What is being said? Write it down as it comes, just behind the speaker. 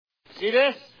See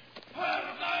this?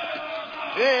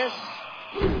 This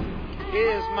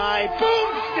is my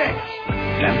boomstick.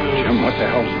 Damn, Jim, what the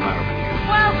hell's the matter?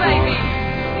 Well, baby,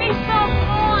 me so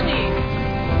horny.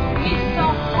 Me so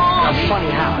horny. I'm funny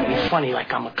how? Are you funny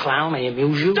like I'm a clown? I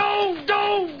amuse you? Don't.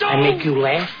 I make you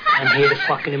laugh? I'm here to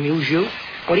fucking amuse you?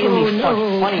 What do you mean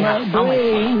funny how? How am I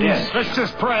funny? Yes, let's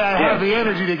just pray I have the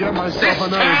energy to get myself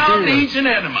another Town beer. needs an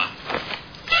enema.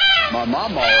 My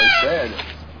mom always said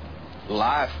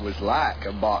life was like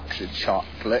a box of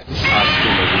chocolates. You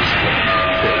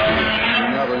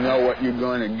never know what you're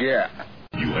going to get.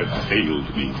 You have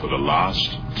failed me for the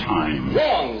last time.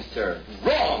 Wrong, sir.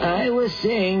 Wrong. I was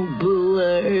saying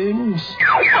balloons.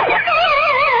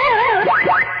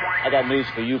 I got news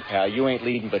for you, pal. You ain't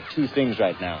leading but two things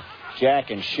right now. Jack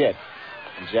and shit.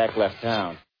 And Jack left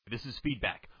town. This is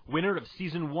Feedback, winner of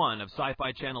Season 1 of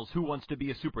Sci-Fi Channel's Who Wants to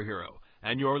Be a Superhero.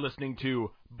 And you're listening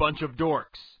to Bunch of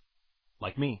Dorks.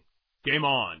 Like me. Game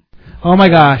on. Oh my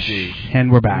gosh.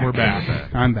 And we're back. We're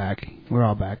back. I'm back. We're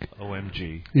all back.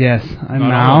 OMG. Yes, I'm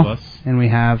Not all of Mal. us. And we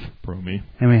have... Promi.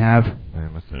 And we have...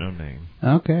 And what's no name?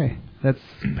 Okay. That's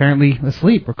apparently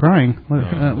asleep or crying. What do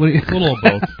you... It's a little of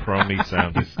both. Promi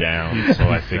sound is down, so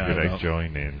I figured I'd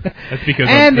join in. That's because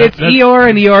and it's Eeyore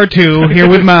and Eeyore2 here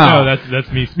with Mal. No,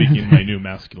 that's me speaking in my new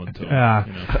masculine tone.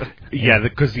 Yeah,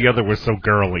 because the other was so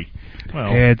girly.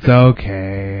 Well, it's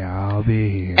okay. I'll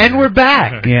be here. And we're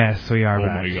back. Yes, we are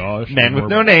back. Oh my gosh. Man with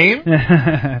no name.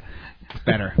 It's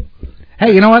better.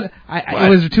 Hey, you know what? It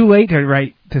was too late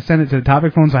to send it to the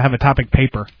topic phone, so I have a topic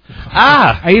paper.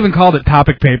 I even called it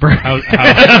topic paper. How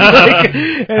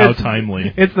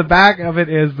timely. It's the back of it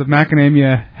is the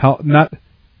macadamia nut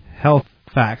health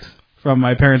facts from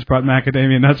my parents brought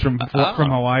macadamia nuts from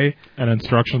Hawaii. And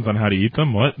instructions on how to eat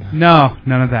them? What? No,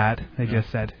 none of that. They just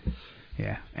said,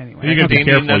 yeah. Anyway, you gotta be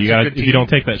careful. If you don't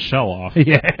take that shell off.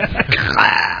 Yeah.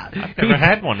 I've never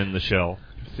had one in the shell.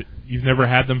 You've never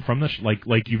had them from the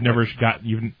like you've never got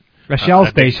even a shell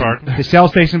station. The shell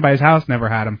station by his house never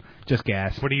had them. Just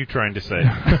gas. What are you trying to say?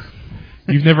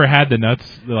 You've never had the nuts,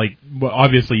 well,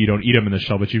 obviously you don't eat them in the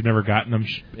shell, but you've never gotten them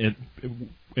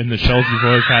in the shells. You've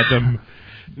always had them.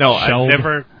 No, shelled. I've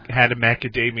never had a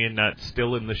macadamia nut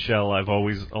still in the shell. I've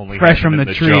always only fresh had them from in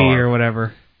the jar, tree or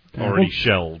whatever. Already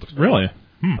shelled. Really?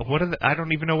 What are they? I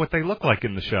don't even know what they look like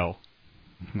in the shell.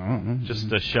 No,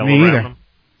 just a shell me around either. them.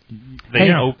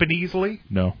 They open easily?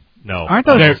 No. Aren't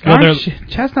those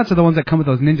chestnuts are the ones that come with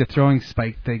those ninja throwing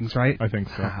spike things, right? I think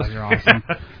so. Oh, you're awesome.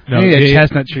 No, a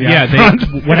chestnut tree. Yeah,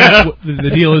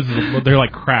 the deal is they're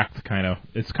like cracked, kind of.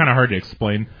 It's kind of hard to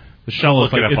explain. The shell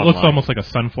is it looks almost like a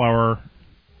sunflower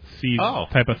seed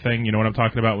type of thing. You know what I'm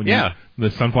talking about? When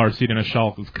the sunflower seed in a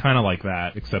shell is kind of like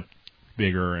that, except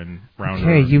bigger and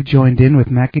rounder. Okay, you've joined in with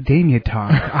Macadamia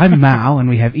Talk. I'm Mal, and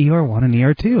we have ER1 and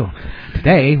ER2.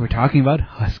 Today, we're talking about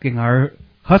husking our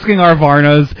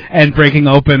Varnas and breaking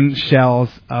open shells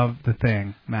of the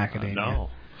thing, macadamia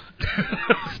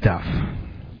stuff,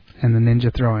 and the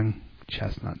ninja throwing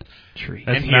chestnut tree.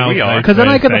 And here we are. Because then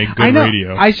I could,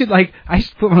 radio. I should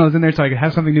put one of those in there so I could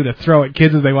have something new to throw at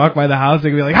kids as they walk by the house. They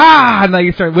could be like, ah, and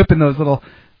you start whipping those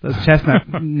chestnut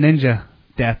ninja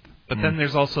death. But then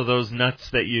there's also those nuts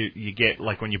that you get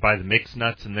like when you buy the mixed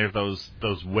nuts, and they're those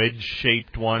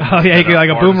wedge-shaped ones. Oh yeah, you get like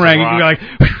a boomerang. You can be like,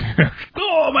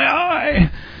 oh my eye.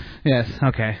 Yes.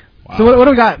 Okay. Wow. So what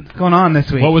do we got going on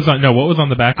this week? What was on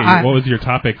the back of you? What was your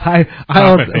topic? I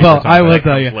will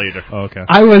tell you. Later. Oh, okay.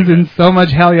 I was in so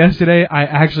much hell yesterday. I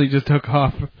actually just took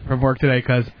off from work today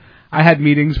because I had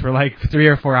meetings for like 3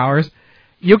 or 4 hours.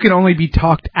 You can only be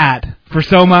talked at for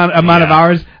so amount of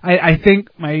hours. I think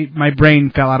my brain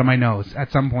fell out of my nose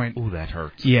at some point. Ooh, that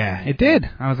hurts. Yeah, it did.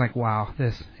 I was like, wow,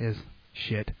 this is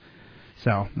shit.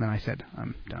 So then I said,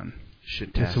 I'm done.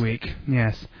 This week.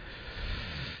 Yes.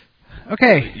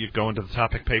 Okay. So you go into the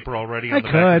topic paper already? I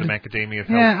Back of the macadamia?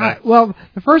 Yeah. Well,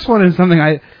 the first one is something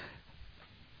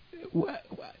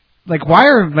why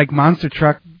are monster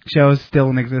truck shows still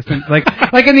in existence? Like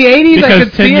in the 80s, because I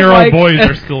could see 10-year-old boys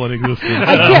are still in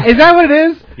existence. Is that what it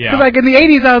is? Yeah. Because in the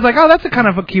 80s, I was like, oh, that's a kind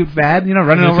of a cute fad,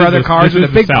 running over other cars with a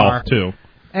big car. Too.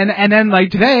 And then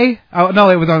today,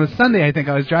 it was on a Sunday. I think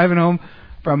I was driving home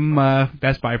from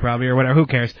Best Buy probably or whatever. Who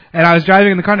cares? And I was driving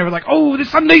in the car and they were like, "Oh,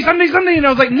 this Sunday," and I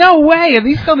was like, "No way! Are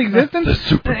these still in existence?" The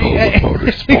Super Bowl of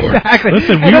motorsport. Exactly.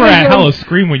 Listen, we were at Hello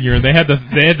Scream one year, and they had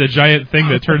the giant thing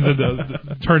that turns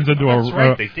into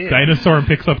a dinosaur and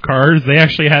picks up cars. They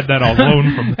actually had that all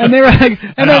loaned from. And they were like,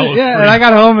 and I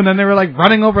got home, and then they were like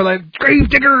running over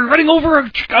Gravedigger, running over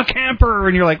a camper,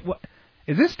 and you're like, "What?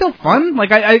 Is this still fun?" Like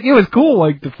it was cool,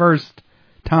 like the first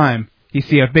time you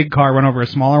see a big car run over a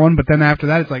smaller one, but then after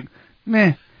that, it's like,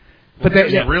 meh. But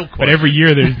real question. But every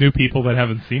year there's new people that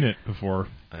haven't seen it before.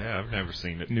 Yeah, I've never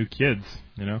seen it. New kids,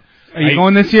 you know. Are you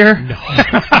going this year? No.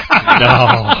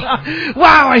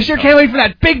 Wow, I sure can't wait for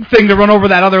that big thing to run over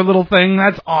that other little thing.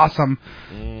 That's awesome.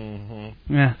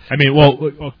 Mm-hmm. Yeah. I mean,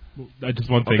 well, just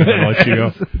one thing, and I'll let you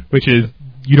go, which is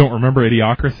you don't remember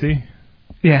Idiocracy?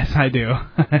 Yes, I do.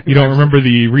 You don't remember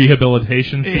the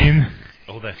rehabilitation scene?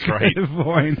 Oh, that's right.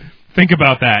 Think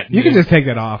about that. You can just take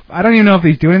that off. I don't even know if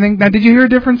these do anything. Now, did you hear a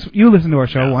difference? You listened to our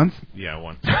show once. Yeah,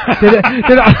 once. Since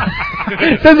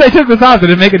I took this off, did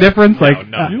it make a difference? No, like,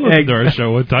 no. You listened to our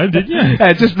show one time, didn't you?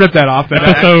 Just rip that off.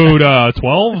 Episode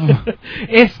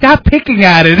 12? Stop picking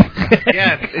at it.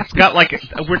 Yeah, it's got like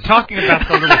we're talking about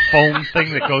the little foam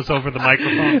thing that goes over the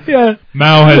microphone. Yeah.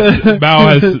 Mao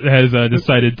has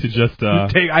decided to just do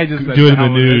it in the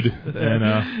nude,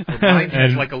 Mine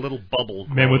has like a little bubble.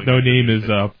 Man with No Name is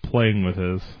playing with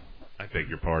his. I beg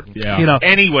your pardon. Yeah. You know.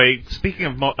 Anyway, speaking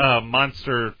of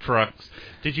monster trucks,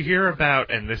 did you hear about?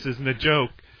 And this isn't a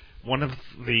joke. One of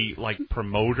the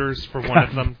promoters for one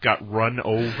of them got run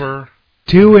over.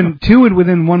 Two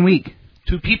within 1 week.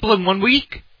 2 people in 1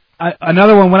 week.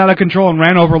 Another one went out of control and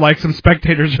ran over some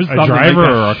spectators or something. A driver like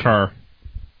that. or a car?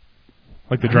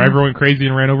 Like the driver went crazy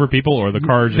and ran over people, or the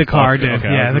car just... The car did, okay,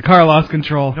 yeah. The car lost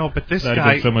control. No, but this That'd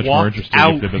guy been so much more interesting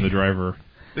if they'd been the driver.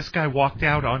 This guy walked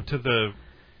out onto the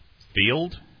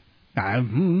field.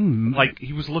 Like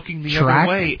he was looking the Track,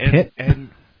 other way, and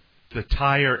the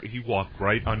tire, he walked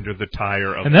right under the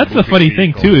tire of and that's the funny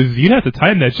vehicle. thing too, is you'd have to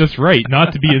time that just right,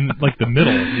 not to be in the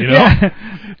middle, you know? Yeah.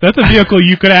 That's a vehicle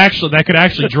that could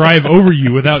actually drive over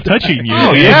you without touching you.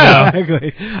 Oh, yeah.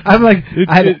 Exactly. I'm like,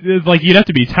 it's like you'd have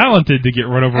to be talented to get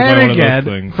run over by one of those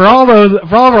things. For all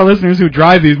of our listeners who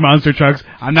drive these monster trucks,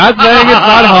 I'm not saying it's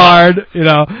not hard, you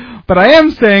know, but I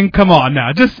am saying, come on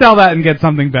now, just sell that and get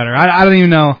something better. I don't even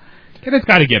know. And it's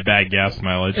got to get bad gas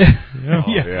mileage. You know?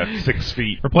 Yeah, 6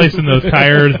 feet. Replacing those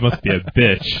tires must be a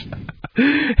bitch.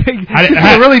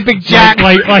 A really big jack.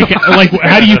 Like,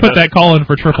 how do you put that call in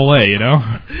for AAA? You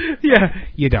know? Yeah,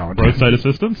 you don't. Roadside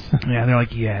assistance. Yeah, they're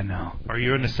like, yeah, no. Are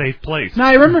you in a safe place? No,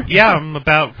 I remember. Yeah, I'm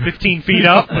about 15 feet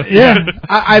up. Yeah,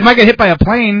 I might get hit by a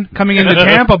plane coming into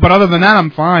Tampa, but other than that,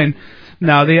 I'm fine.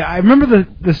 No, I remember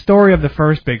the story of the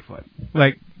first Bigfoot.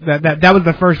 Like that was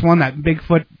the first one. That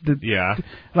Bigfoot. Yeah.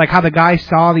 Like how the guy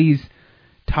saw these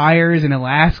tires in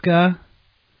Alaska.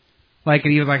 Like,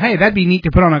 and he was like, "Hey, that'd be neat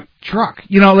to put on a truck,"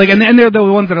 you know. Like, and they're the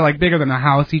ones that are bigger than a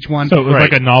house, each one. So it was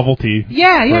like a novelty.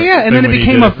 Yeah. And then it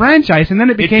became a franchise, and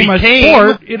then it became a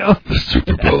sport. You know, the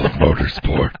Super Bowl of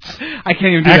motorsports. I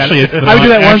can't even do actually, that. I would do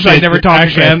that once. I never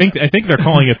talked again. I think they're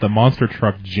calling it the Monster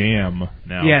Truck Jam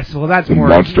now. Yes, well, that's more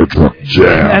Monster Truck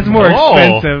Jam. That's more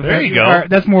expensive. There you go.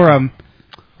 That's more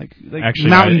like actually,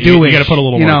 Mountain Dew. You got to put a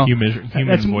little more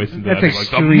human voice into that. That's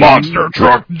the Monster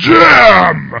Truck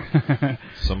Jam.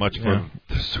 So much for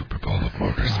the Super Bowl of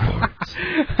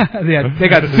motorsports. Yeah, they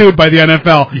got sued by the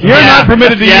NFL. You're not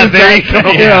permitted to use there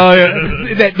that. You know,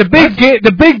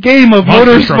 the big game of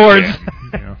motorsports.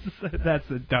 That's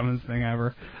the dumbest thing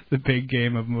ever. The big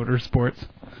game of motorsports.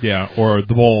 Yeah, or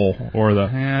the bowl, or the.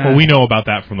 Yeah. Well, we know about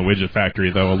that from the Widget Factory,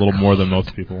 though, a little more than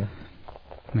most people.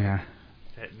 Yeah.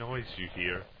 That noise you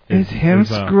hear. Is him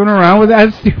screwing around with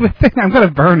that stupid thing? I'm gonna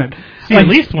burn it. See, at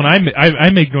least when I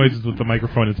make noises with the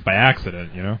microphone, it's by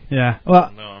accident, you know. Yeah.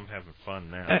 Well. No, I'm having fun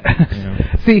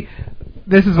now. See,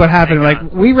 this is what happened. Like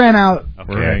we ran out.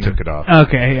 Okay, I took it off.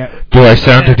 Okay. Yeah. Do I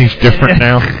sound any different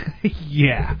now?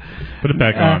 Yeah. Put it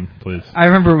back on, please. I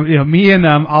remember, me and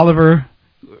Oliver.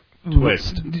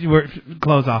 Twist. We're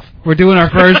close off. We're doing our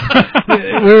first.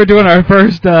 we were doing our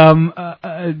first Dub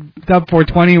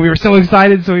 420. We were so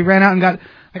excited, so we ran out and got.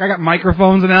 Like I got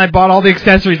microphones, and then I bought all the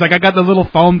accessories. Like I got the little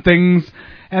foam things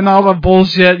and all the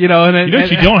bullshit, you know. And what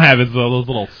you don't have is those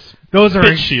little. Those are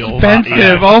expensive.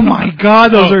 Yeah. Oh my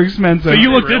god, those are expensive. So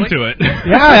you looked into it?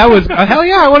 Yeah, that was hell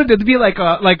yeah. I wanted it to be like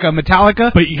a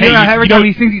Metallica. But hey, every time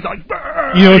he sings, he's like,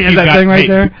 you know, if that thing right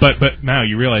there. But now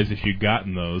you realize if you'd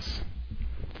gotten those.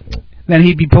 Then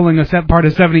he'd be pulling a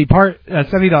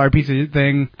 $70 piece of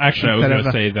thing. Actually, I was going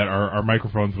to say that our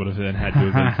microphones would have then had to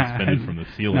have been suspended from the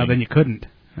ceiling. No, then you couldn't.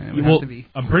 Well,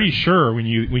 I'm pretty sure when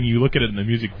you look at it in the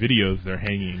music videos, they're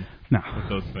hanging with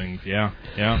those things. Yeah.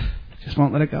 Just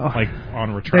won't let it go. Like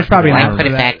on retract. There's probably I put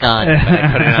it back on, but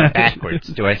I put it on backwards.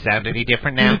 Do I sound any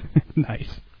different now? Nice.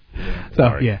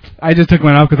 So yeah, I just took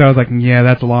mine off because I was like, yeah,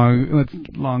 that's long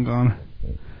gone.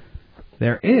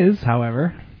 There is,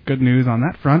 however, good news on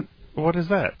that front. What is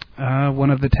that?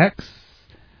 One of the techs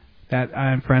that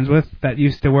I'm friends with that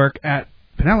used to work at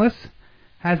Pinellas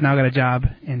has now got a job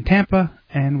in Tampa,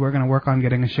 and we're going to work on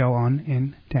getting a show on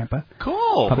in Tampa.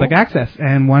 Cool. Public access,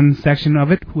 and one section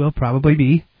of it will probably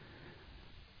be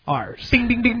ours. Ding,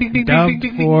 ding, ding, ding, ding, Dub ding,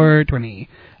 ding, ding. 420.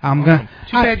 I'm gonna.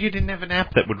 Too bad you didn't have an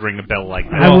app that would ring a bell like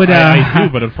that. I do,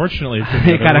 but unfortunately it's in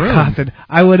the it got other room. accosted.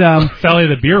 I would. Sally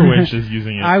the beer winch is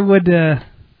using it. I would.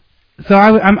 So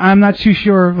I'm not too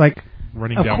sure. Like,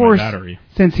 running of down course, my battery.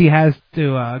 Since he has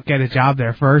to get a job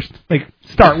there first, like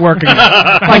start working. He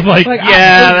has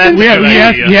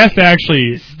to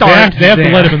actually start. They have to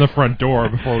let him in the front door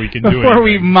before we can do it. Before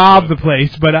we mob the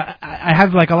place. But I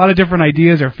have like a lot of different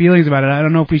ideas or feelings about it. I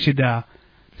don't know if we should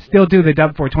still do the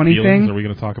Dub 420 feelings? thing. Are we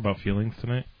going to talk about feelings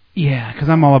tonight? Yeah, because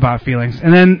I'm all about feelings.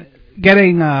 And then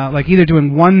getting like either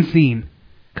doing one scene,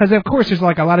 because of course there's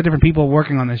like a lot of different people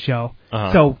working on this show.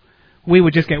 Uh-huh. So we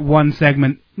would just get one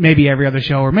segment, maybe every other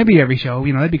show, or maybe every show.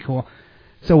 You know, that'd be cool.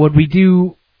 So would we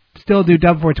still do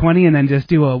Dub 420 and then just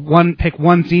do pick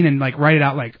one scene and like write it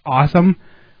out like awesome,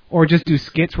 or just do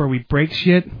skits where we break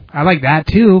shit? I like that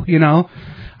too. You know,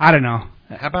 I don't know.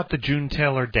 How about the June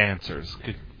Taylor dancers?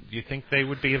 Do you think they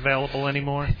would be available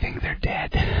anymore? I think they're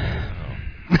dead.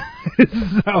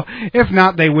 So, if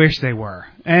not, they wish they were.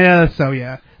 So,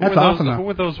 yeah. That's awesome, though. Who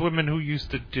were those women who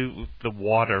used to do the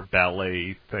water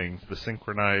ballet things, the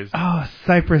synchronized... Oh,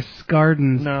 Cypress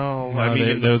Gardens. No, I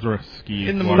mean... those were ski...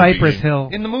 In the Cypress Hill.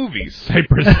 In the movies.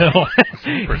 Cypress Hill.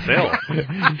 Cypress Hill.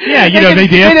 Yeah, you know, they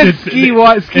danced...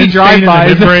 Ski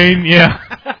drive-bys. Yeah.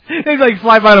 They'd, like,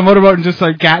 fly by on a motorboat and just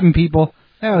start gatting people.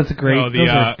 That was great. No, those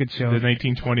were good shows. The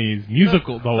 1920s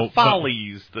musical... The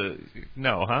Follies.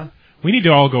 No, huh? We need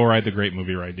to all go ride the Great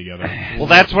Movie Ride together. Well,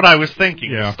 that's what I was thinking.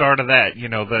 Yeah. The start of that, you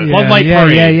know, the Floodlight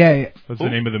Parade. Yeah. That's the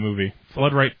name of the movie.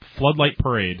 Floodlight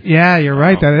Parade. Yeah, you're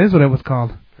right. That is what it was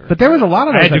called. But there was a lot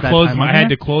of those I had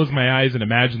to close my eyes and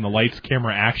imagine the lights,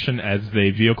 camera, action as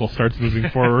the vehicle starts moving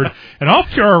forward. And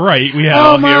off to our right, we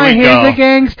have... Oh, my, here's a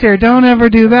gangster. Don't ever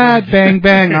do that. Bang,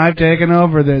 bang. I've taken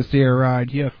over this here ride.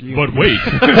 Yuck. But wait.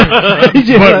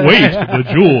 The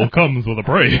jewel comes with a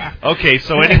price. Okay,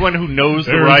 so anyone who knows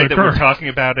the ride that we're talking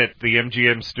about at the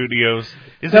MGM Studios...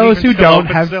 Those who don't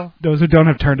have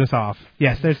turned us off.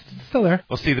 Yes, they're still there.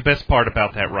 Well, see, the best part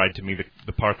about that ride to me,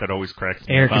 the part that always cracks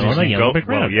me up, when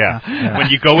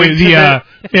you go into the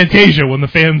Fantasia when the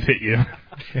fans hit you.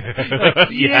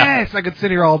 Yes, I could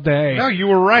sit here all day. No, you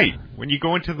were right. When you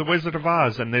go into the Wizard of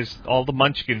Oz and there's all the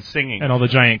munchkins singing and all the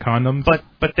giant condoms, but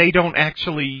they don't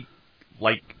actually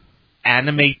like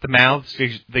animate the mouths.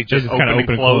 They just open and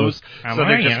close. So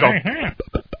they just go.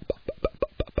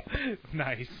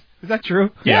 Nice. Is that true?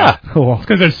 Yeah. Cool.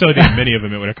 Because there's so damn many of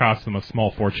them, it would have cost them a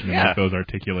small fortune to make those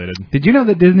articulated. Did you know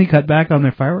that Disney cut back on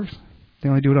their fireworks? They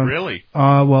only do it on... Really?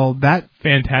 Well, that...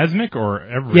 Phantasmic or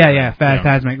every... Yeah,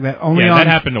 Phantasmic. That only on that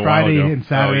happened a Friday while ago. and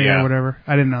Saturday or whatever.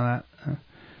 I didn't know that.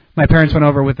 My parents went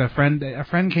over with a friend. A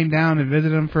friend came down and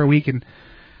visited them for a week, and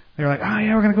they were like, "Oh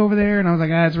yeah, we're gonna go over there." And I was like,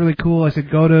 "It's really cool." I said,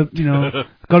 "Go to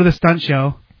the stunt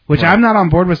show." Which I'm not on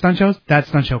board with stunt shows. That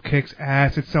stunt show kicks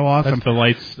ass. It's so awesome.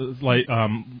 That's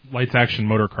the lights action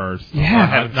motor cars.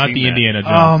 Yeah, not the Indiana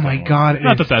Jones. Oh my god,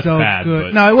 not that that's so bad. Good.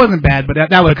 But no, it wasn't bad, but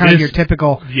that was kind of your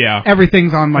typical. Yeah,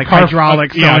 everything's on like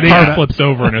hydraulics. The car flips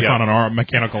over and it's on an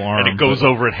mechanical arm, and it goes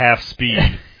over at half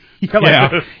speed.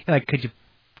 You're like, could you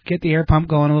get the air pump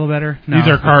going a little better? No. These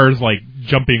are cars like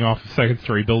jumping off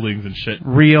second-story buildings and shit.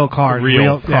 Real cars. Really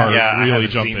I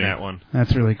jumping. Seen that one.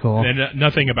 That's really cool. And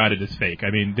nothing about it is fake. I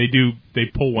mean, they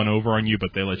pull one over on you,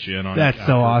 but they let you in on it. That's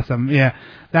so awesome. Yeah,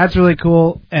 that's really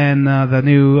cool. And the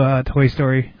new Toy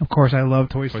Story. Of course, I love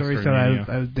Toy Story, so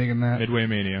I was digging that. Midway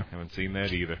Mania. Haven't seen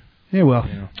that either. Yeah, well.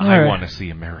 I want to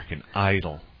see American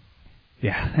Idol.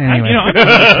 Yeah. Anyway.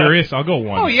 I'm curious. I'll go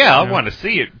one. Oh yeah, I want to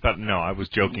see it, but no, I was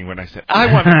joking when I said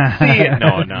I want to see it.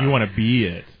 No. You want to be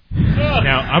it.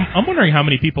 Now, I'm wondering how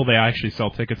many people they actually sell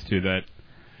tickets to that.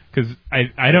 Because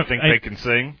I don't think they can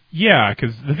sing. Yeah,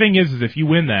 because the thing is if you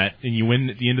win that and you win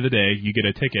at the end of the day, you get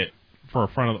a ticket for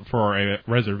a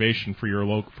reservation for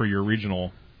your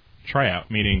regional tryout.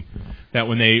 Meaning that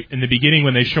in the beginning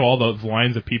when they show all those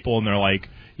lines of people and they're like,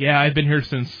 yeah, I've been here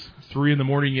since 3 a.m.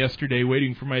 yesterday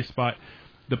waiting for my spot.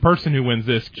 The person who wins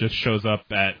this just shows up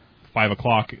at 5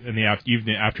 o'clock in the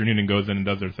afternoon and goes in and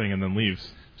does their thing and then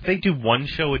leaves. They do one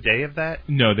show a day of that?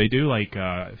 No, they do I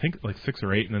think 6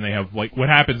 or 8, and then they have what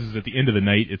happens is at the end of the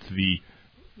night it's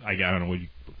I don't know what you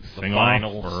sing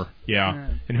finals. Off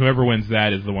and whoever wins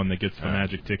that is the one that gets the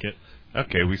magic ticket.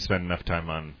 Okay, we spent enough time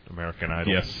on American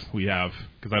Idol. Yes, we have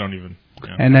because I don't even.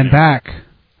 And then back.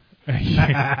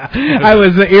 I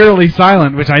was eerily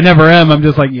silent, which I never am. I'm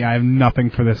just like, I have nothing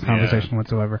for this conversation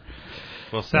whatsoever.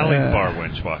 Well, Sally the Bar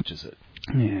Wench watches it.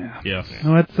 Yeah. Yes.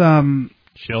 Let's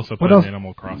She also plays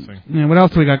Animal Crossing. Yeah, what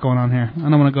else do we got going on here? I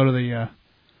don't want to go to the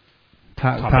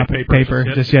topic paper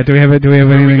just yet. Do we have anything?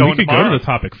 We could go to the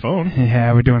topic phone.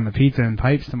 Yeah, we're doing the pizza and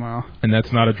pipes tomorrow. And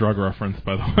that's not a drug reference,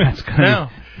 by the way. That's good. No.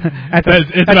 At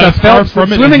the Phelps,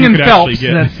 swimming in Phelps.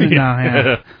 That's, no,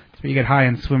 yeah. You get high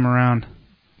and swim around.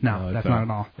 No, that's not at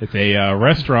all. It's a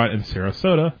restaurant in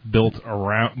Sarasota built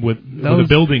around with a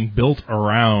building built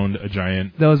around a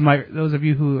giant. Those of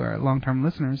you who are long-term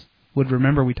listeners would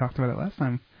remember we talked about it last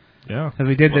time. Yeah, because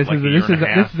we did this.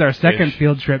 This is our second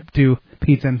field trip to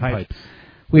Pizza and Pipes.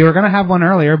 We were going to have one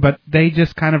earlier, but they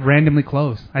just kind of randomly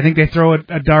close. I think they throw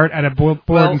a dart at a board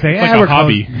and say, it's like we're a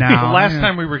hobby. Now. The last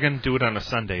time we were going to do it on a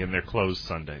Sunday, and they're closed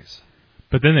Sundays.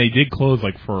 But then they did close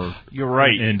for you're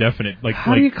right, an indefinite.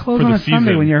 How do you close on a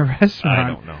Sunday when you're a restaurant? I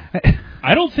don't know.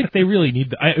 I don't think they really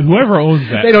need whoever owns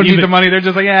that. They don't need the money. They're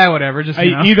just like, whatever. Just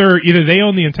either they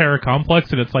own the entire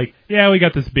complex, and it's like, we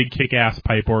got this big kick-ass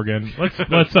pipe organ.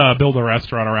 Let's build a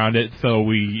restaurant around it. So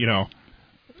we,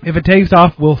 if it takes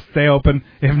off, we'll stay open.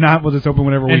 If not, we'll just open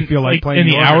whenever we feel like playing.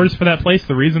 And the hours for that place,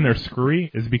 the reason they're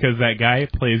screwy is because that guy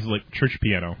plays church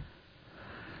piano.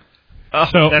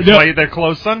 So that's why they're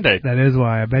closed Sunday. That is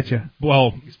why, I bet you.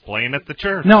 Well, he's playing at the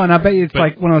church. No, and I bet you it's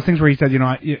like one of those things where he said, you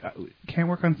can't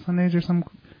work on Sundays or something.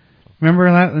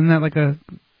 Remember that? Isn't that like a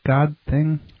God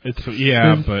thing? But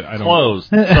I don't. Closed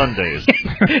Sundays.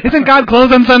 Isn't God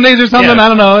closed on Sundays or something? Yeah. I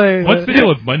don't know. What's the deal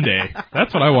with Monday?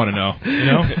 That's what I want to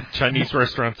know. Chinese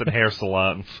restaurants and hair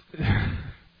salons.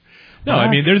 No, I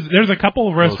mean there's a couple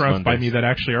of restaurants by me that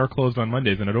actually are closed on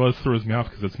Mondays, and it always throws me off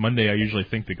because it's Monday. I usually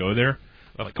think to go there.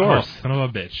 Of course. Son of a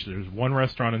bitch. There's one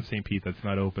restaurant in St. Pete that's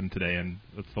not open today, and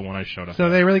that's the one I showed up So at.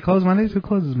 they really close Mondays? Who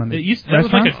closes Mondays?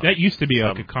 That used to be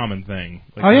a common thing.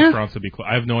 Restaurants would be closed.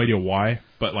 I have no idea why,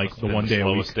 but the one day a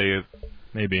week. Day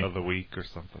maybe of the week or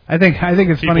something. I think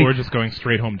it's People funny. People are just going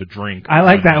straight home to drink. I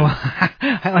like that one.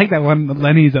 I like that one,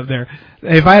 Lenny's up there.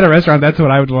 If I had a restaurant, that's what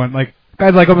I would want.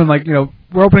 Guys open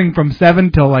we're opening from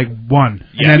 7 till 1.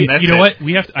 Yeah, and then, you know what?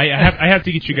 We have to, I have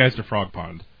to get you guys to Frog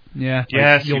Pond. Yeah.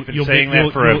 Yes, you've been saying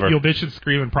that forever. You'll bitch and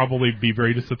scream and probably be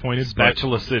very disappointed.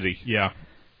 Spatula City. Yeah.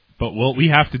 But we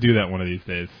have to do that one of these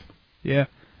days. Yeah.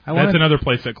 That's another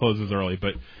place that closes early,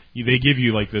 but they give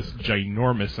you this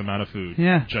ginormous amount of food.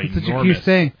 Yeah. Ginormous. That's what you keep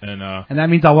saying. And that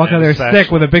means I'll walk out there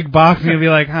sick with a big box and you'll be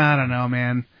like, I don't know,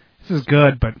 man. This is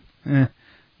good, but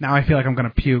now I feel like I'm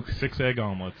going to puke. 6 egg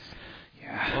omelets.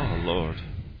 Yeah. Oh, Lord.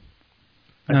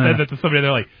 I said that to somebody,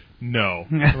 they're like, no.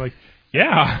 They're like,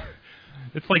 yeah.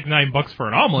 It's $9 for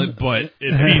an omelet, but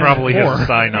it probably has a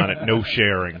sign on it, no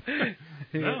sharing.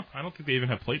 No, I don't think they even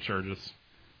have plate charges.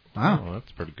 Wow. Oh,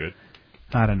 that's pretty good.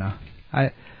 I don't know.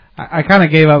 I kind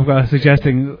of gave up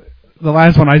suggesting. The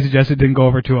last one I suggested didn't go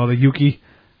over too well, the Yuki.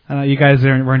 You guys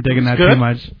weren't digging that too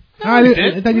much. I thought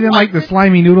you didn't like the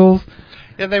slimy noodles.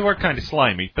 Yeah, they were kind of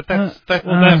slimy, but that's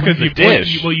because you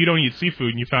dish. You don't eat seafood,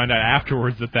 and you found out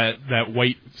afterwards that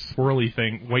white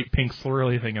pink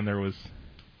swirly thing in there was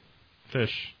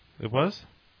fish. It was?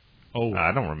 Oh,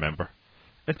 I don't remember.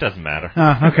 It doesn't matter.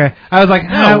 Okay. I was like,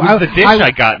 the dish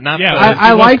I got, not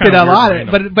I liked it a lot,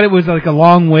 but it was a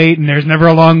long wait, and there's never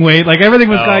a long wait. Everything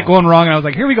was going wrong, and I was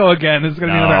like, here we go again. This is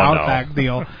going to be another Outback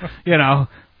deal.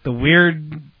 The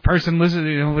weird person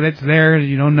listening, that's there,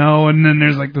 you don't know, and then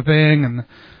there's the thing, and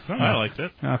I liked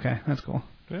it. Okay, that's cool.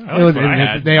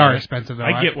 Yeah, they are expensive, though.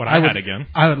 I get what I had again.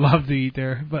 I would love to eat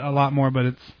there, but a lot more, but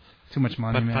it's too much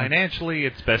money, but man. Financially,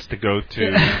 it's best to go to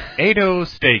Ado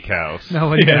Steakhouse. No,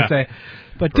 what are you going to say?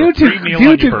 But due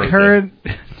to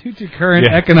current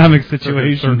economic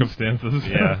situations, circumstances,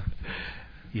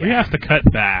 we have to cut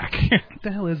back. What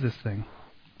the hell is this thing?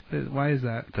 Why is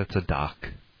that? That's a dock.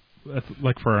 That's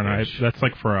for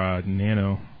a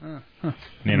nano.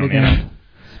 Nano.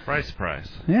 Surprise.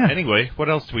 Yeah. Anyway, what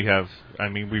else do we have? I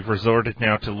mean, we've resorted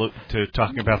now to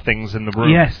talking about things in the room.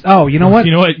 Yes. Oh, you know what?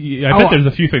 You know what? I bet there's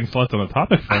a few things left on the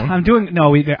topic phone. I'm going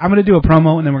to do a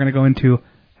promo, and then we're going to go into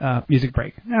music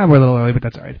break. We're a little early, but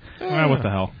that's all right. What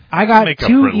the hell? I got 2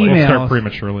 emails. We'll start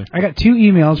prematurely. I got 2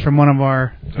 emails from one of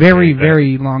our very,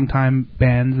 very long-time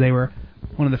bands. They were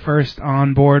one of the first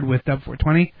on board with Dub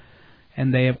 420,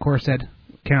 and they, of course, said,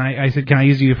 can I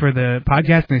use you for the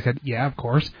podcast? And they said, yeah, of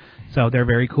course. So they're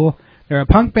very cool. They're a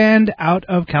punk band out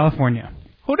of California.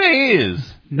 Who they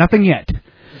is? Nothing Yet.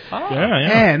 Oh. Yeah.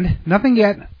 And Nothing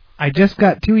Yet, I just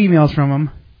got 2 emails from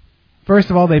them. First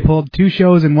of all, they pulled 2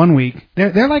 shows in 1 week.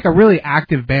 They're like a really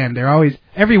active band. They're always,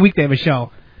 every week they have a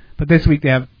show. But this week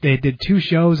they did 2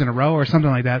 shows in a row or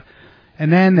something like that. And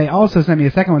then they also sent me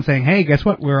a second one saying, hey, guess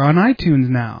what? We're on iTunes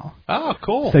now. Oh,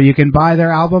 cool. So you can buy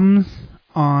their albums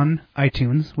on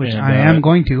iTunes, which And, I am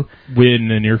going to. In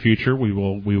the near future, we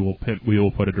will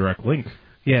put a direct link.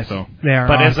 Yes, so. they are.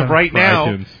 But awesome. as of right now,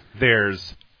 iTunes.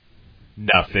 there's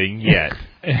nothing yet.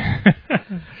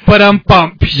 But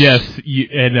Yes,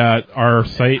 and our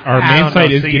main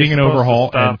site is getting an overhaul.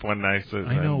 Stop when I said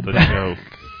I know the joke.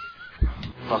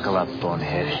 Buckle up,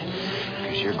 bonehead,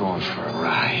 because you're going for a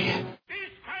ride.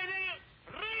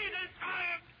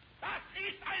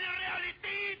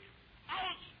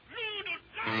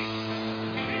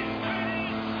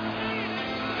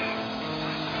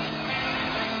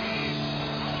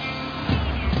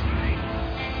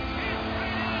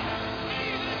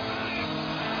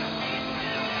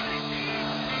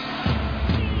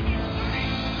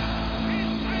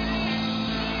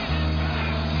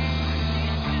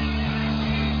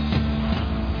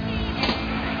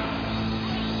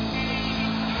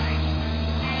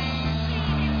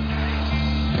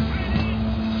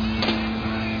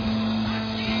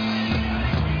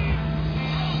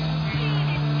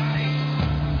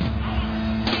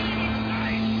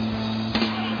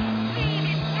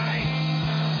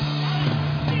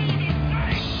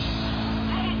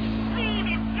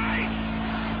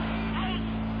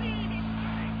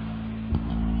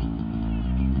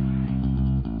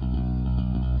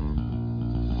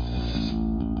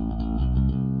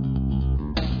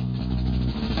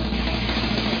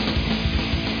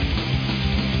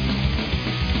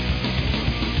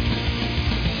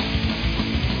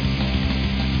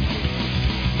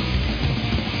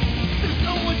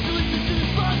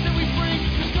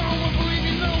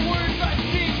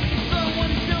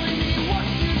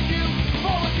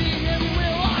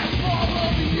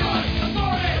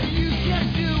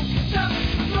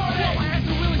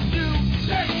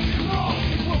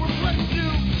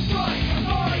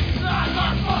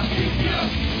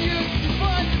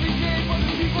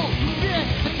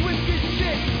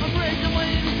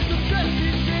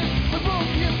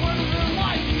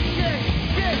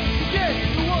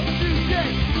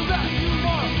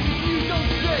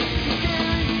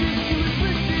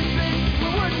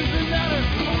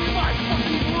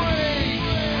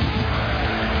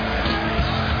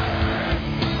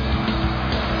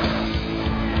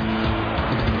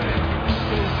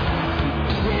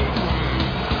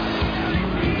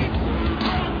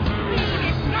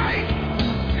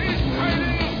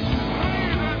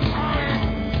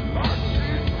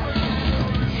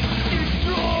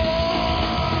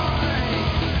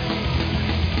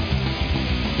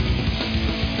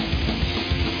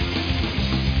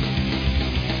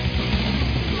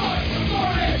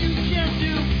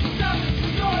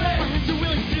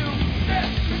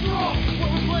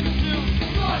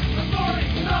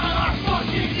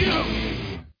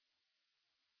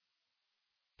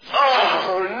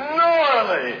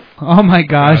 Oh my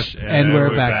gosh, and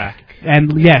we're back.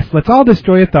 And yes, let's all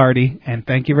destroy authority, and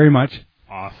thank you very much.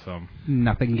 Awesome.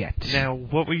 Nothing yet. Now,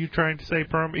 what were you trying to say,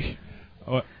 Permy?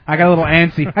 I got a little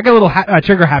antsy. I got a little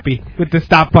trigger happy with the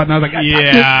stop button. I was like,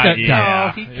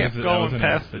 yeah. Oh, he kept going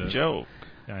past the joke.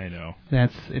 I know.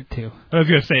 That's it too. What I was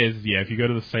going to say is, if you go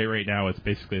to the site right now, it's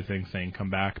basically a thing saying come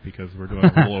back because we're doing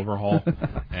a full overhaul.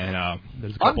 And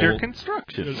there's a couple... Under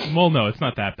construction. Well, no, it's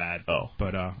not that bad. Oh.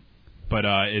 But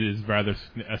it is rather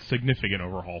a significant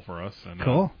overhaul for us. And,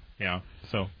 cool. Yeah,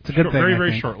 so it's a good thing, very,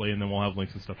 very shortly, and then we'll have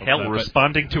links and stuff. Hell,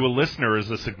 responding to a listener is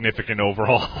a significant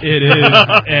overhaul. It is.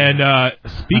 And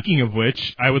speaking of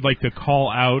which, I would like to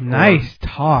call out... Nice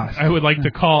toss. I would like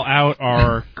to call out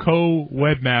our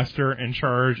co-webmaster in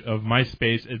charge of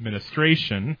MySpace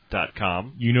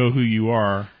administration.com. You know who you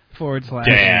are.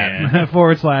 Dan.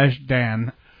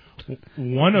 Dan.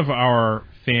 One of our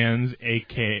fans,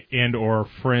 and or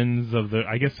friends of the,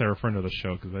 I guess they're a friend of the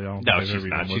show because I don't. No, she's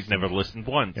not. She's never listened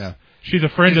once. Yeah, she's a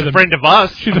friend of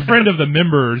us. She's a friend of the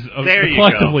members of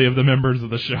collectively of the members of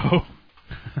the show.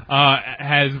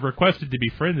 Has requested to be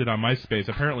friended on MySpace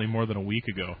apparently more than a week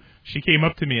ago. She came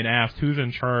up to me and asked who's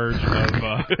in charge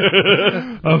of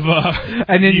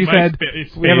and then you said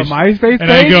we have a MySpace page?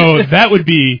 And I go, that would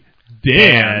be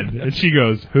Dan. And she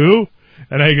goes, who?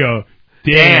 And I go,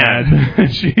 Dan.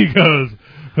 And she goes,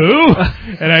 who?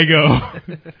 And I go,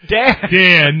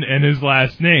 Dan, and his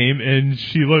last name. And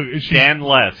Dan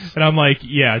Less. And I'm like,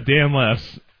 yeah, Dan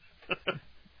Less.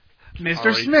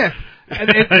 Mr. Smith. And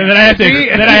then I have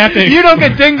to. You don't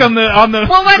get dinged on the.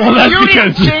 Well, you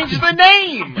didn't change the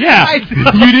name. Yeah,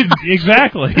 you didn't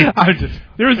exactly.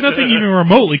 There was nothing even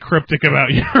remotely cryptic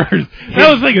about yours.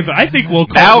 That was like, I think we'll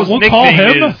call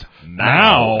him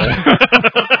Now.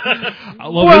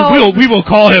 We will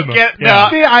call him. See,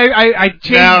 I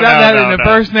changed that in the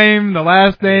first name, the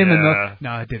last name, and the...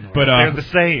 No, it didn't work. But they're the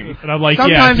same. And I'm like,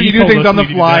 sometimes when you do things on the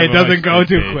fly, it doesn't go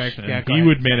too quick. Yeah, he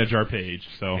would manage our page,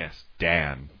 so... Yes,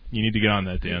 Dan. You need to get on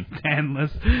that, Dan.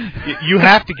 Danless. You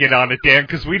have to get on it, Dan,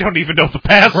 because we don't even know the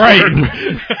password.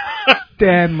 Right.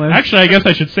 Danless. Actually, I guess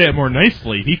I should say it more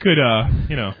nicely. He could,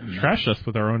 trash us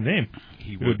with our own name.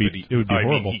 It would be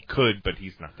horrible. Mean, he could, but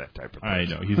he's not that type of person. I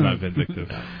know, he's not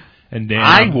vindictive. And Dan,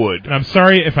 I would. And I'm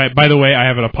sorry if by the way, I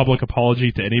have a public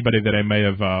apology to anybody that I may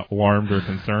have alarmed or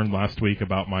concerned last week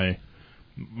about my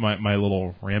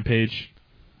little rampage.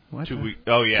 What? 2 weeks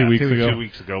ago. 2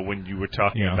 weeks ago when you were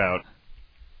talking about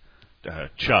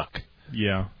Chuck.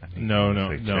 Yeah. No.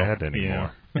 Chad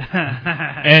anymore.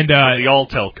 Yeah. And the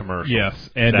Alltel commercial. Yes.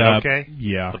 And is that okay?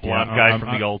 Yeah. The blonde guy from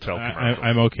the Alltel commercial.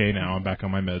 I'm okay now. I'm back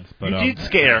on my meds. But you did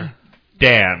scare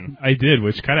Dan. I did,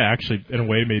 which kind of actually, in a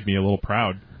way, made me a little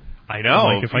proud. I know.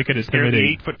 Like if I could scare the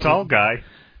 8-foot tall guy.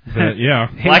 Yeah.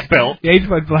 Black belt.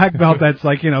 8-foot black belt that's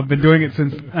been doing it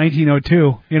since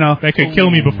 1902. That could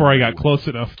kill me before I got close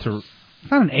enough to... It's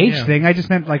not an age thing. I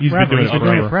just meant forever. He's been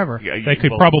doing it forever. They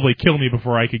could probably kill me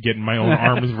before I could get in my own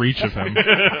arm's reach of him.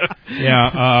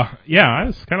 I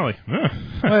was kind of like,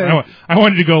 I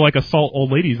wanted to go assault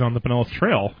old ladies on the Pinellas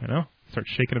Trail, start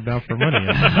shaking them down for money.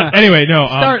 Anyway, no.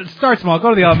 Start small. Go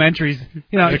to the elementaries.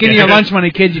 Give me your lunch money,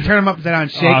 kids. You turn them upside down,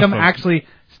 shake them. Actually,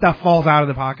 stuff falls out of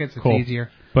the pockets. It's easier.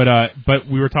 But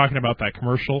we were talking about that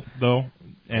commercial though.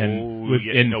 And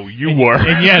you were.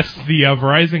 And yes, the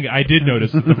Verizon. I did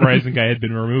notice that the Verizon guy had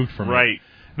been removed from it.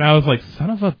 And I was like, "Son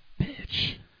of a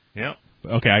bitch." Yep.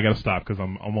 Okay, I got to stop because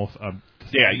I'm almost.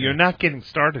 You're not getting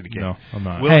started again. No, I'm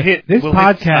not. This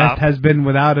podcast has been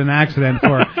without an accident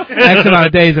for X amount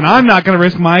of days, and I'm not going to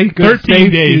risk my good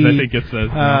 13 days. I think it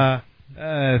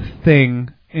says.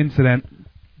 Incident.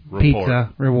 Report.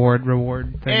 Pizza reward.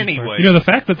 Anyway, the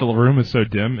fact that the room is so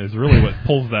dim is really what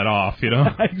pulls that off.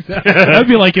 Exactly. That'd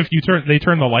be like if they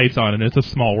turn the lights on and it's a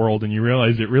small world and you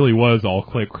realize it really was all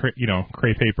crepe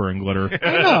paper and glitter.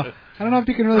 I don't know if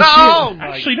you can really see it.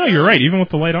 Actually, no, you're right. Even with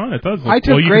the light on, it does. I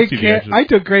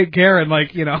took great care in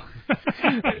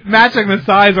matching the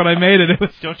size when I made it.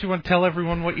 Don't you want to tell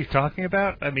everyone what you're talking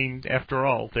about? I mean, after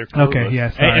all, they're clueless. Okay.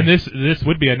 Yes. And this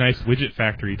would be a nice Widget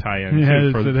Factory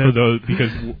tie-in for those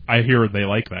because I hear they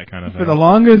like that kind of thing. For the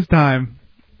longest time,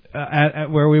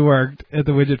 at where we worked at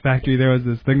the Widget Factory, there was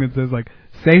this thing that says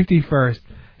safety first,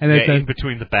 and it says in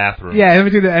between the bathrooms. Yeah, in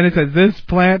between and it says this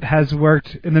plant has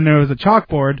worked, and then there was a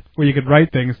chalkboard where you could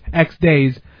write things X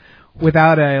days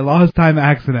without a lost time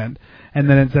accident. And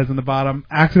then it says on the bottom,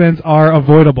 accidents are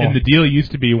avoidable. And the deal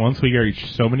used to be once we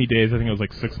reached so many days, I think it was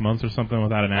 6 months or something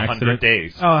without an accident. 100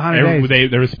 days. Oh, 100 days.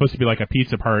 There was supposed to be a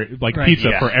pizza party,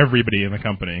 pizza for everybody in the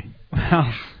company.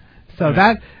 Wow. So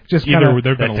that just either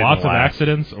there have been lots of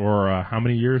accidents or how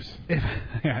many years?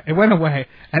 It went away.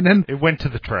 And then it went to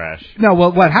the trash. No,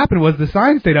 well, what happened was the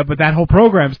sign stayed up, but that whole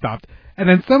program stopped. And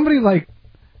then somebody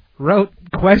wrote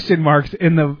question marks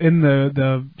in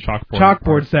the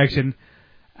chalkboard section.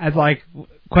 As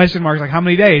question marks, how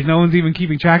many days? No one's even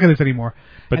keeping track of this anymore.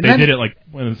 But they did it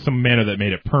in some manner that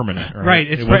made it permanent, right? Right,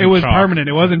 it was permanent.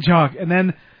 It wasn't chalk. And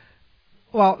then,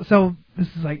 so this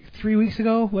is 3 weeks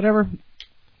ago, whatever.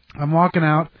 I'm walking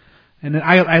out, and then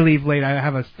I leave late. I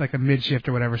have a mid shift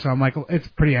or whatever, so I'm it's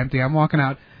pretty empty. I'm walking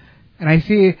out, and I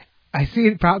see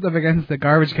it propped up against the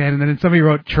garbage can, and then somebody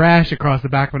wrote trash across the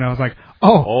back of it, and I was like,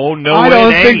 oh no, I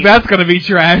don't think that's going to be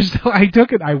trash. So I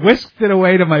took it, I whisked it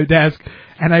away to my desk,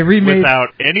 and I remade... Without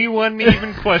anyone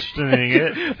even questioning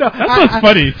it. That's what's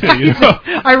funny, too.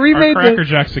 I remade our Cracker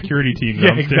Jack security team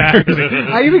downstairs.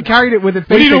 Exactly. I even carried it with it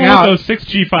facing out. What are you doing out. with those 6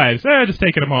 G5s? Just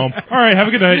taking them home. All right, have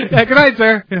a good night. Yeah, good night,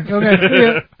 sir.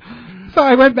 Okay. So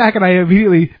I went back and I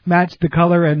immediately matched the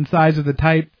color and size of the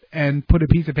type and put a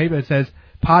piece of paper that says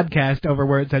podcast over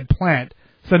where it said plant.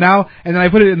 So now, and then I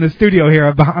put it in the studio here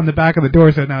on the back of the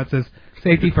door, so now it says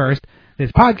safety first.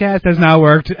 This podcast has now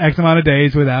worked X amount of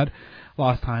days without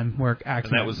lost time work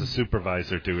accident. And that was the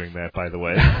supervisor doing that, by the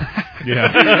way.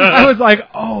 Yeah. I was like,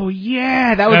 oh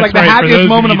yeah, that was the happiest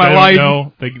moment of my life.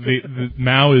 No, the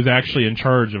Mao is actually in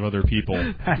charge of other people.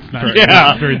 That's not true.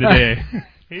 During the day.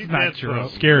 He's not true.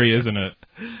 Scary, isn't it?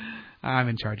 I'm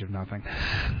in charge of nothing.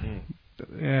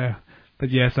 Yeah. But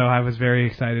so I was very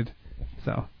excited.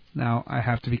 So now I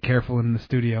have to be careful in the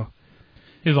studio.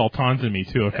 He was all taunting me,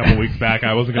 too, a couple weeks back.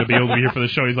 I wasn't going to be able to be here for the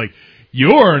show. He's like,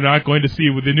 you're not going to see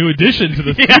with the new addition to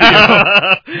the studio.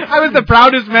 I was the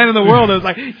proudest man in the world. I was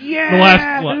like, yeah. The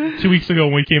last 2 weeks ago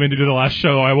when we came in to do the last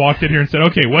show, I walked in here and said,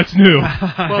 okay, what's new?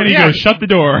 And he goes, shut the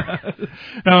door.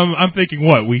 I'm thinking,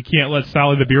 what, we can't let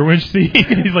Sally the beer wench see?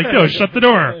 And he's like, no, shut the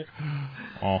door.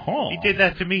 He did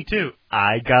that to me, too.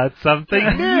 I got something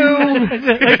new. I'm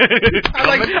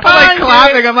like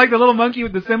clapping. I'm like the little monkey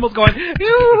with the cymbals going,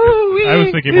 yoo-hoo-wee. I was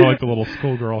thinking more like the little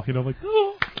schoolgirl, like,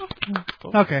 oh.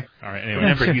 Okay. All right, anyway.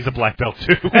 Remember, he's a black belt,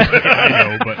 too. I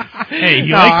know, but hey,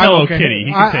 he likes Hello Kitty.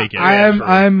 He can take it.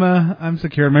 I'm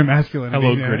secure in my masculinity.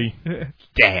 Hello Kitty.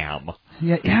 Damn.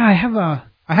 Yeah,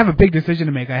 I have a big decision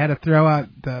to make. I had to throw out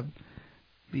the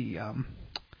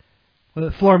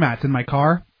floor mats in my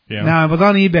car. Yeah. Now, I was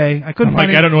on eBay. I couldn't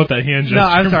find I don't know what that hand gesture No,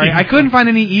 I'm sorry. means. I couldn't find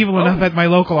any evil enough at my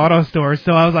local auto store,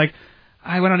 so I was like,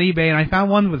 I went on eBay and I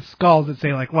found one with skulls that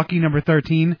say like Lucky Number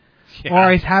 13.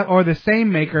 Yeah. Or the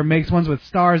same maker makes ones with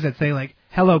stars that say like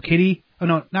Hello Kitty. Oh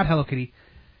no, not Hello Kitty.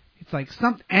 It's like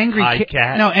some angry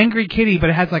cat. No, Angry Kitty, but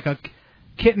it has like a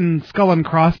kitten skull and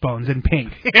crossbones in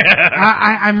pink.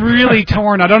 I'm really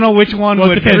torn. I don't know which one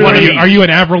would. Really... Are you an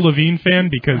Avril Lavigne fan?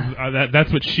 Because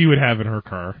that's what she would have in her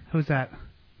car. Who's that?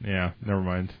 Yeah, never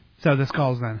mind. So the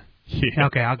skulls then. Yeah.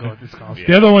 Okay, I'll go with the skulls.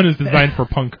 The other one is designed for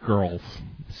punk girls.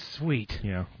 Sweet.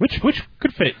 Yeah, which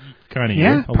could fit kind of.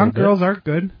 Yeah, punk girls are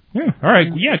good. Yeah. All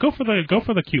right. Yeah, go for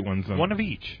the cute ones. Then. One of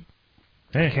each.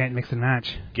 Hey. You can't mix and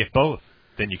match. Get both.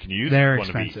 Then you can use They're one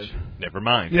expensive. of each. Never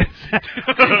mind.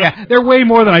 Yeah, they're way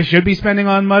more than I should be spending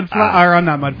on not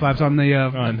mud flaps, on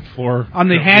the floor, on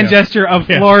the hand gesture of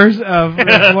floors of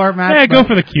floor mats. Yeah, go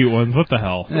for the cute ones. What the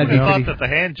hell? I thought that the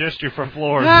hand gesture for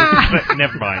floors.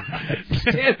 Never mind.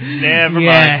 Never mind.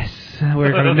 Yes,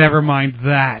 we're going to never mind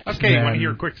that. Okay, you want to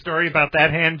hear a quick story about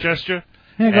that hand gesture?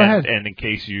 Yeah, go ahead. And in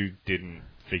case you didn't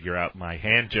figure out my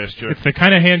hand gesture. It's the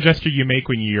kind of hand gesture you make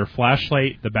when your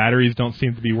flashlight, the batteries don't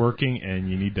seem to be working, and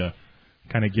you need to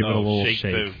kind of give it a little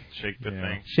shake. Shake the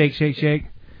thing. Shake, shake, shake.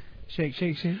 Shake,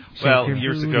 shake, shake. Well,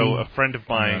 years ago, a friend of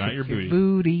mine... No, not your booty.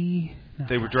 Booty.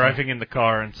 They were driving in the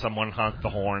car, and someone honked the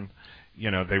horn.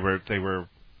 You know, they were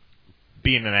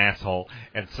being an asshole,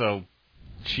 and so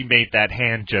she made that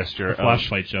hand gesture. A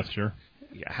flashlight gesture.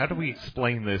 Yeah, how do we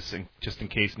explain this, just in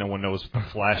case no one knows what the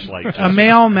flashlight gesture? A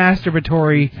male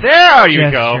masturbatory There you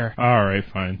gesture. go. All right,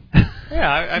 fine.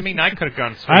 Yeah, I mean, I could have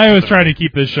gone straight I was trying to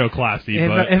keep this show classy,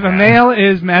 if a male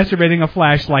is masturbating a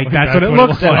flashlight, that's what it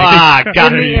looks like.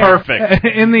 Got it. Perfect.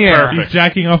 In the air. He's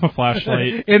jacking off a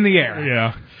flashlight. In the air.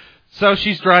 Yeah. So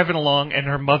she's driving along, and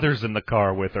her mother's in the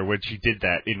car with her when she did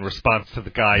that in response to the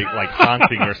guy, like,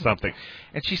 honking or something.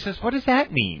 And she says, what does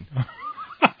that mean?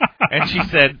 And she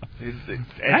said...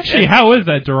 Actually, how is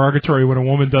that derogatory when a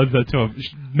woman does that to him?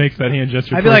 Makes that hand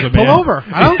gesture I'd be like, pull over.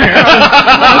 I don't care.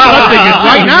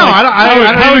 Right now. I don't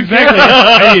how exactly?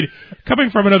 I mean,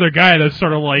 coming from another guy, that's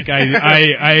sort of like, on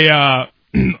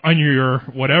your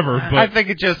whatever. But, I think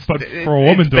it just... But for a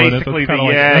woman doing it, that's kind of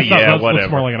like... That's whatever.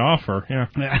 more like an offer, yeah.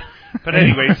 But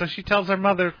anyway, so she tells her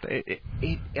mother it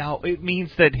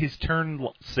means that his turn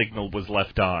signal was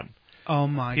left on. Oh,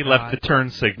 my God. He left the turn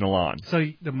signal on. So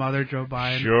the mother drove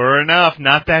by and... Sure enough,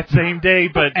 not that same day,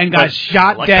 but... And got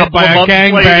shot like dead by a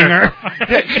gangbanger.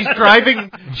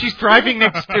 She's driving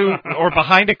next to, or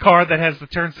behind a car that has the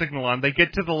turn signal on. They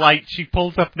get to the light, she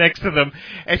pulls up next to them,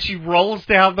 and she rolls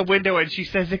down the window, and she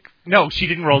says... No, she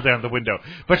didn't roll down the window.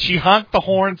 But she honked the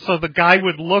horn so the guy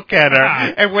would look at her,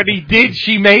 and when he did,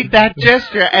 she made that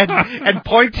gesture and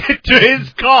pointed to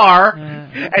his car,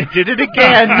 and did it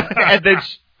again, and then...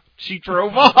 She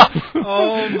drove off.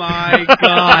 Oh, my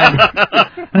God.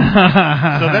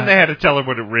 So then they had to tell her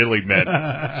what it really meant.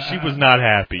 She was not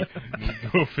happy.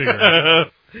 Go figure.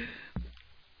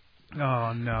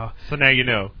 Oh, no. So now you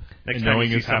know. Next time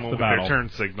you see someone with their turn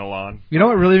signal on. You know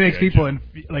what really makes people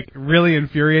really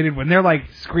infuriated? When they're like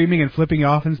screaming and flipping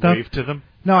off and stuff. Wave to them?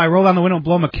 No, I roll down the window and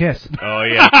blow them a kiss. Oh,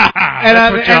 yeah. And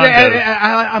I'm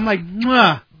like,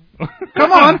 mwah.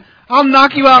 Come on. I'll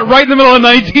knock you out right in the middle of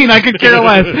 19. I could care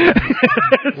less.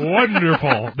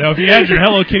 Wonderful. Now, if you had your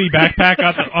Hello Kitty backpack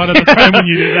on at the time when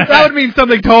you did that... That would mean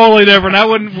something totally different. That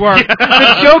wouldn't work.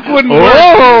 The joke wouldn't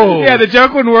work. Yeah, the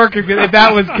joke wouldn't work if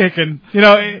that was kicking. You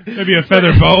know, maybe a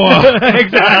feather boa.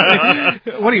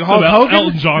 Exactly. What are you, Hulk Hogan?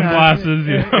 Elton John glasses.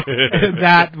 You know.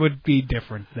 That would be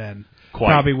different then.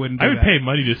 Probably wouldn't do I would that. pay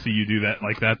money to see you do that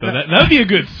like that, though. That would be a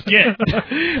good skit.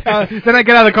 Then I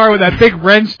get out of the car with that big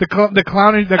wrench, the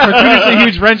cartoonishly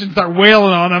huge wrench, and start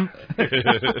wailing on him.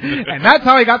 And that's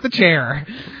how I got the chair.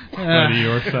 Buddy,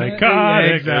 you're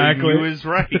psychotic. Exactly. He was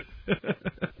right.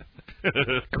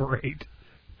 Great.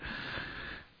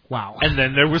 Wow. And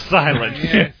then there was silence.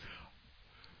 Yes.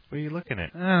 What are you looking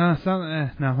at?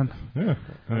 Nothing. Yeah.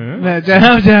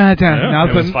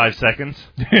 It was 5 seconds.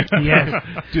 Yes.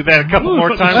 Do that a couple more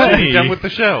times and we're done with the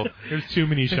show. There's too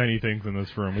many shiny things in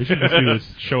this room. We should just do this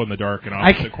show in the dark and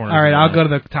opposite corners. All right, I'll go to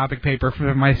the topic paper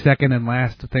for my second and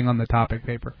last thing on the topic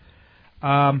paper.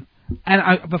 I'm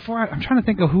trying to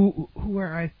think of who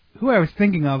I was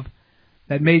thinking of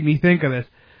that made me think of this.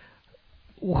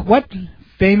 What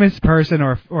famous person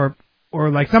or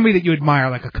like somebody that you admire,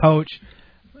 like a coach,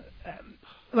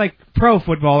 like pro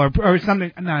football or something?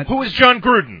 No. Who is John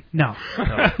Gruden? No,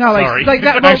 like Sorry. like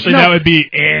that. Actually, that would be.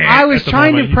 I was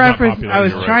trying to preface. I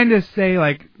was You're trying to say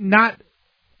like not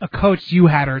a coach you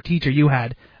had or a teacher you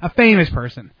had, a famous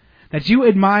person that you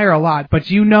admire a lot, but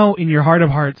you know in your heart of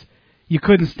hearts you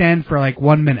couldn't stand for like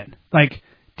 1 minute. Like,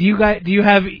 do you have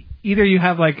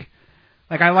like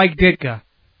I like Ditka,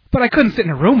 but I couldn't sit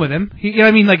in a room with him. You know what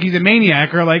I mean? Like he's a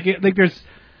maniac or like there's.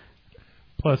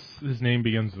 Plus, his name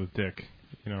begins with Dick.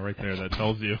 You know, right there, that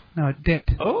tells you. No, Dit.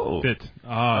 Oh. Dit. Dit.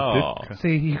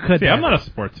 See, you could. See, I'm not a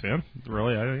sports fan,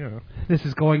 really. This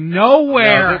is going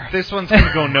nowhere. No, this one's going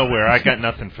to go nowhere. I got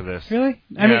nothing for this. Really?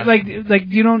 I mean, like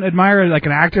you don't admire like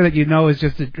an actor that you know is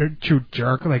just a true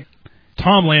jerk, like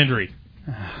Tom Landry.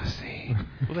 See,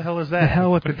 what the hell is that? The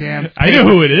hell with the damn. I know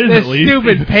who it is. This at least.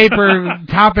 Stupid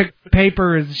topic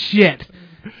paper is shit.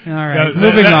 All right,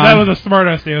 moving on. That was a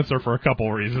smart-ass answer for a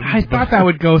couple reasons. I thought that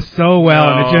would go so well,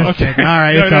 and it just didn't. All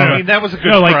right, I mean, that was a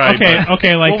good try.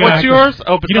 Okay, like... Well, what's yours?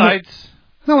 Oh, besides...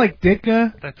 No, like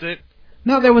Ditka. That's it?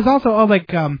 No, there was also,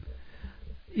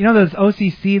 you know those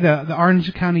OCC, the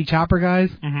Orange County Chopper guys?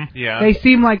 Mm-hmm. Yeah. They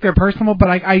seem like they're personable, but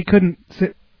I couldn't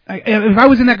sit... if I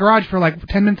was in that garage for like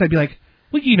 10 minutes, I'd be like...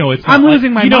 Well, you know it's not I'm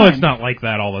losing my mind. You know it's not like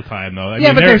that all the time, though. I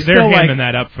mean, but they're still hamming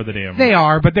that up for the damn... They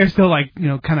are, but they're still like, you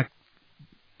know, kind of...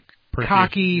 Pricky,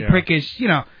 cocky, prickish, you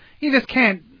know, you just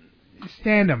can't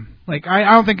stand him. Like, I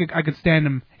don't think I could stand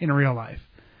him in real life.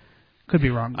 Could be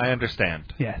wrong. I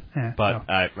understand. Yeah. But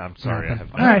I'm sorry.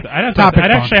 I'd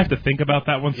actually have to think about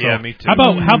that one. So yeah, me too.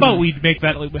 How about we make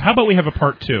that? How about we have a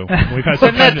part 2? We've had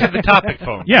send that to the topic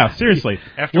phone. Yeah, seriously.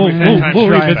 After we'll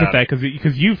revisit that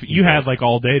because you had like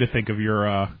all day to think of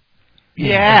your.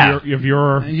 Yeah.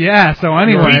 So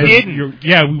anyway, we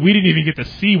didn't. We didn't even get to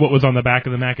see what was on the back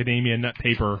of the macadamia nut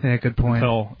paper. Yeah, good point.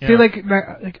 See, like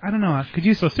I don't know. Could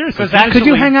you? So seriously, could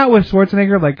you hang out with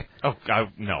Schwarzenegger? Like,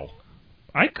 no.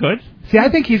 I could. See, I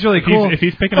think he's really cool. If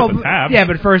he's picking up the tab. Yeah,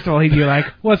 but first of all, he'd be like,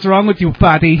 "What's wrong with you,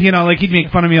 fatty?" You know, like he'd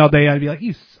make fun of me all day. I'd be like,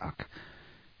 "You suck."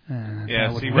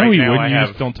 Yeah. See, right now you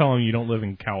just don't tell him you don't live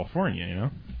in California. You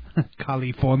know.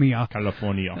 California.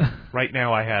 Right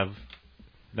now, I have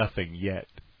nothing yet.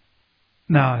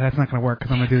 No, that's not going to work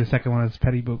because I'm going to do the second one as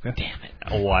Petty Buka. Damn it.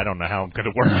 Oh, I don't know how I'm going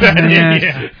to work that.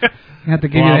 Yeah. I have to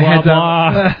give you the heads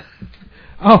up.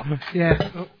 Oh,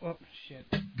 yeah. Oh, shit.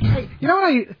 Hey, you know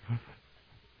what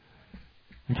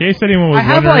In case anyone was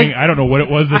wondering, I don't know what it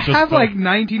was. I have like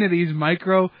 19 of these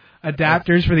micro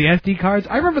adapters for the SD cards.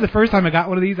 I remember the first time I got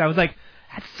one of these, I was like,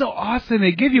 that's so awesome.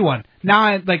 They give you one. Now,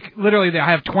 I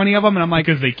have 20 of them, and I'm like...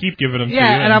 Because they keep giving them to you.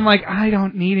 Yeah, and I'm like, I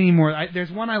don't need any more. There's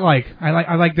one I like.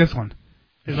 I like this one.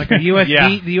 There's like a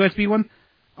USB, the USB one.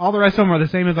 All the rest of them are the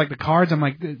same as like the cards. I'm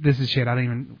like, this is shit. I don't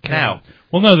even care. Now,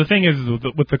 well, no. The thing is,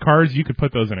 with the cards, you could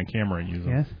put those in a camera and use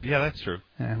them. Yes. Yeah, that's true.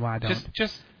 Well, I don't.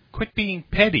 Just quit being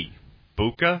petty,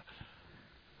 Buka.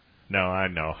 No, I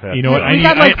know. You know what? We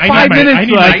got like 5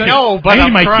 minutes left. I know, but I need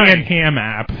I'm my trying. Can-Cam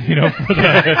app. You know. For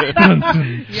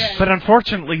the But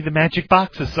unfortunately, the magic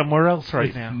box is somewhere else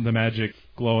right now. The magic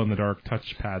glow-in-the-dark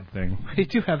touchpad thing. They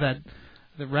do have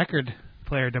the record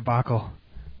player debacle.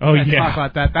 Oh, yeah. Talk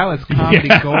about that. That was comedy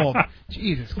gold.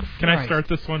 Jesus Christ. Can I start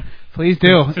this one? Please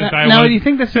do. Now, do you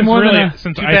think this is more than a...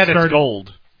 Since too bad it's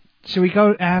gold. Should we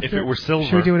go after... If it were silver.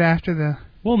 Should we do it after the...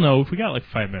 Well, no. If we got like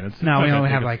 5 minutes. No, we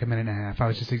only have like a minute and a half. I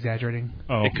was just exaggerating.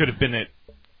 Oh. It could have been at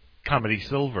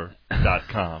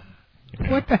comedysilver.com.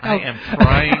 What the hell? I am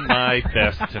trying my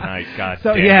best tonight, God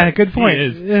damn it. Good point. He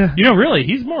is. Yeah. You know, really,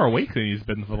 he's more awake than he's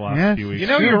been for the last few weeks. You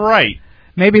know, you're right.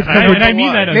 Maybe it's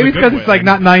because it's like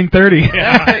not 9:30.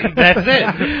 Yeah, that's it.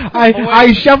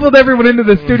 I shuffled everyone into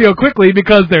the studio quickly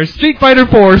because there's Street Fighter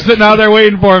 4 sitting out there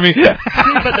waiting for me.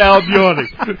 But now I'm yawning.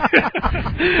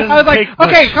 I was like,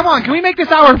 okay, come on, can we make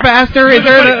this hour faster?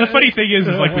 The funny thing is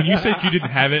like when you said you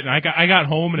didn't have it, and I got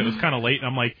home and it was kind of late, and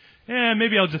I'm like,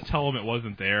 maybe I'll just tell him it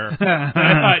wasn't there. And I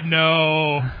thought,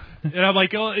 no. And I'm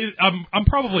like, I'm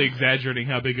probably exaggerating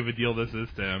how big of a deal this is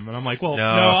to him. And I'm like, well, no,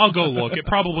 I'll go look. It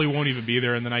probably won't even be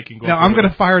there, and then I can go. No, I'm going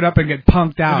to fire it up and get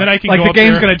punked out. And then I can like go the up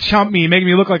game's there. going to chump me, make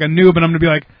me look like a noob, and I'm going to be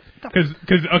like,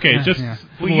 Because okay,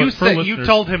 Well, you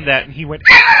told him that, and he went.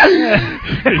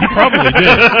 He probably did.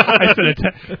 I said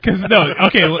because no.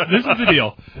 Okay, this is the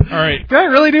deal. All right. Did I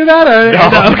really do that?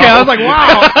 No. Okay, I was like,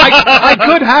 wow, I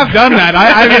could have done that.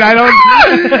 I mean, I don't.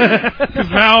 Because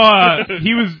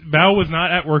Mal was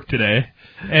not at work today.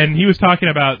 And he was talking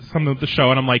about something with the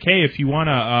show, and I'm like, hey, if you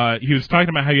wanna, he was talking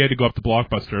about how you had to go up to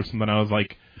Blockbuster or something. I was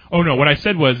like, oh no, what I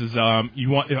said was,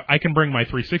 I can bring my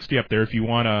 360 up there if you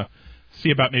wanna see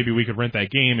about maybe we could rent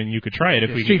that game and you could try it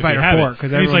if we Street Fighter 4,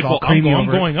 because he's like, well, I'm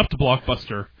going up to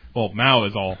Blockbuster. Well, Mao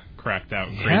is all cracked out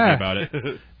and crazy about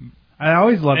it. I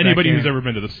always loved anybody that game. who's ever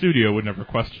been to the studio would never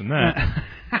question that.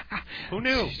 Who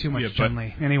knew? She's too much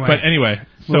Chun-Li. Anyway. But anyway,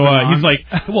 so he's like,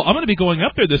 well, I'm going to be going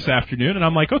up there this afternoon, and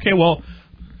I'm like, okay, well,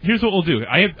 here's what we'll do.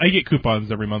 I get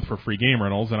coupons every month for free game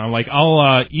rentals, and I'm like,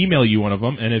 I'll email you one of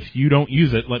them, and if you don't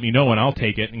use it, let me know, and I'll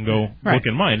take it and go look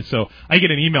in mine. So I get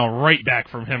an email right back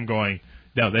from him going,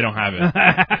 no, they don't have it.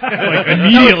 Like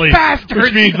immediately,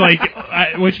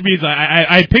 which means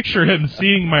I picture him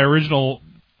seeing my original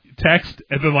text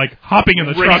and then like hopping in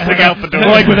the truck out the door,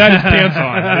 like without his pants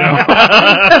on.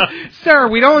 You know? Sir,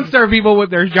 we don't serve people with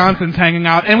their Johnsons hanging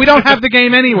out, and we don't have the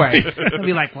game anyway. I'll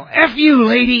be like, well, F you,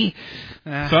 lady. So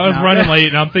I was running late,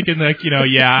 and I'm thinking, like,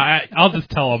 I'll just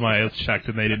tell him I checked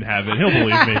and they didn't have it. He'll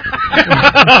believe me.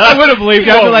 I would have believed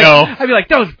you. I'd be like,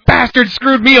 those bastards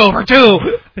screwed me over, too.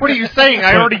 What are you saying?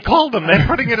 I already called them. They're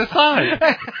putting it aside.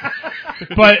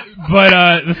 But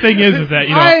the thing is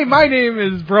that, my name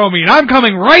is Bromine. I'm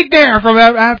coming right there from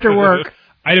after work.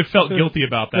 I'd have felt guilty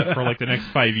about that for like the next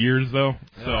 5 years, though.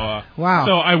 So wow.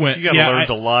 So I went. You gotta learn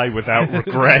to lie without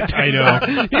regret. I know.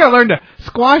 You gotta learn to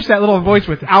squash that little voice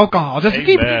with alcohol. Just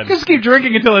keep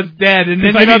drinking until it's dead, and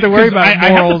then you don't have to worry about morals I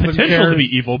have the and potential cares. to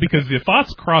be evil because the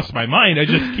thoughts cross my mind. I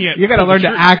just can't. You gotta learn to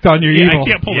act on your evil. I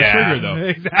can't pull the trigger though.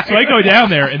 Exactly. So I go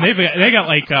down there, and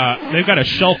they've got a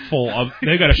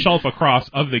shelf across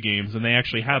of the games, and they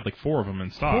actually had like 4 of them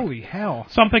in stock. Holy hell!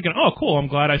 So I'm thinking, oh cool, I'm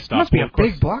glad I stopped. It must be a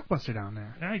big Blockbuster down there.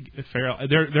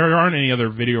 There aren't any other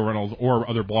video rentals or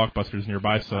other Blockbusters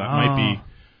nearby, so that might be.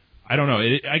 I don't know.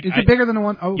 Is it bigger than the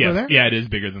one over there? Yeah, it is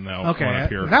bigger than the one up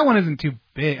here. That one isn't too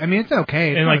big. I mean, it's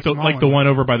okay. It's and the one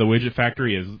over by the Widget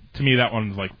Factory is, to me, that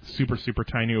one's like super super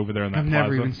tiny over there in that I've plaza.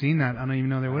 never even seen that. I don't even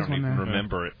know there was one there.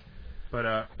 Remember it.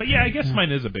 But yeah, I guess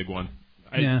mine is a big one.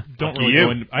 I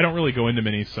don't really go into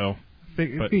many, so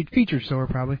feature store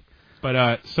probably.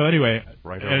 But so anyway,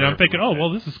 and I'm thinking, oh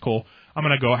well, this is cool. I'm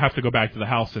gonna have to go back to the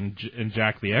house and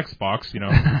jack the Xbox. You know,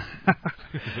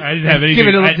 I didn't have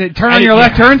anything. Turn on your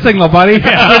left turn signal, buddy.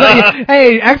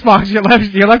 Hey, Xbox, your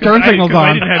left turn signal's on.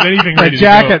 I didn't have anything ready to go.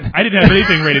 I didn't have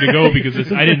anything ready to go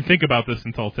because I didn't think about this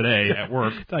until today at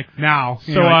work. It's like now.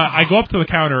 So I go up to the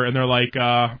counter and they're like,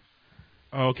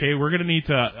 okay, we're gonna need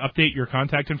to update your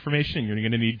contact information. You're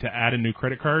gonna need to add a new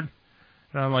credit card.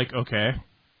 And I'm like, okay.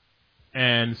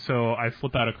 And so I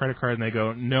flip out a credit card, and they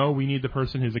go, no, we need the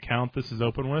person whose account this is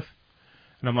open with.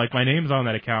 And I'm like, my name's on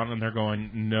that account, and they're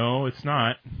going, no, it's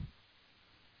not.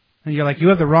 And you're like, you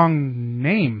have the wrong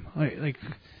name.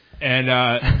 And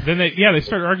then they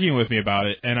start arguing with me about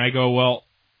it, and I go, well,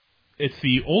 it's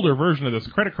the older version of this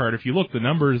credit card. If you look, the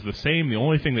number is the same. The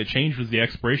only thing that changed was the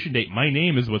expiration date. My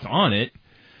name is what's on it.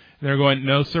 And they're going,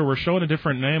 no, sir, we're showing a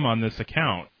different name on this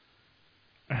account.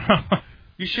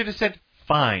 You should have said,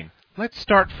 fine. Let's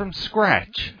start from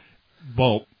scratch.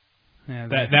 Well,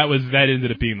 that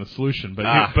ended up being the solution, but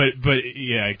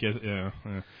yeah, I guess yeah.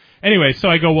 Anyway, so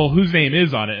I go, well, whose name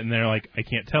is on it? And they're like, I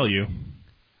can't tell you.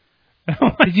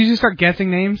 Did you just start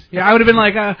guessing names? Yeah, I would have been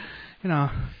like,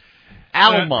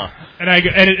 Alma.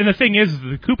 And the thing is,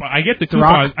 the coupon. I get the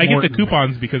coupons. I get the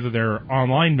coupons because of their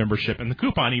online membership, and the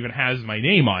coupon even has my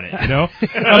name on it. You know,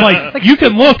 I'm like, you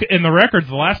can look in the records.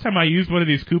 The last time I used one of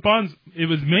these coupons, it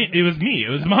was me. It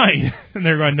was mine. And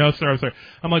they're going, no, sir, I'm sorry.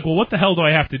 I'm like, well, what the hell do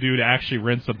I have to do to actually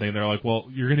rent something? And they're like, well,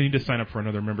 you're going to need to sign up for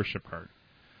another membership card.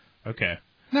 Okay.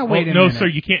 No, wait a minute. No, sir,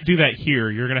 you can't do that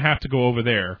here. You're going to have to go over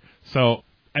there. So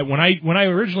when I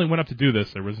originally went up to do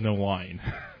this, there was no line.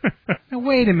 Now,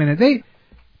 wait a minute.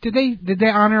 Did they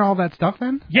honor all that stuff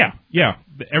then? Yeah.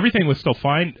 Everything was still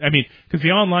fine. I mean, because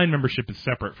the online membership is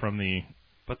separate from the.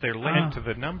 But they're linked to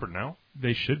the number now.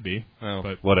 They should be. Oh,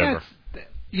 but whatever.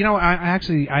 You know,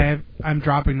 I'm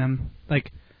dropping them.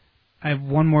 Like, I have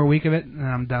one more week of it, and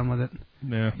I'm done with it.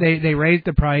 Yeah. They raised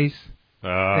the price.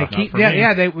 They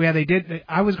did.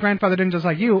 I was grandfathered in just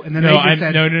like you, and then no, they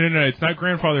said, no. It's not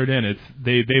grandfathered in. It's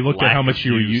they looked at how much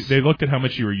you were they looked at how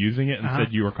much you were using it and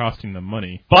said you were costing them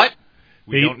money. But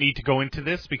we don't need to go into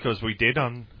this because we did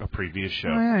on a previous show.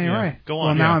 Oh yeah, you're right. Go on.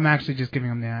 Well, now I'm actually just giving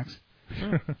them the axe.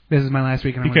 This is my last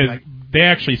week, and because I'm they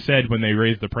actually said when they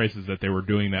raised the prices that they were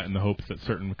doing that in the hopes that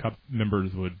certain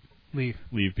members would leave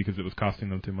because it was costing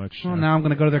them too much. Well, now I'm going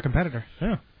to go to their competitor.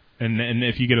 Yeah. And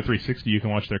if you get a 360, you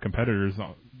can watch their competitors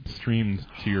streamed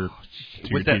to your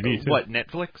TV too. What,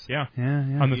 Netflix? Yeah.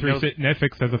 Yeah. On the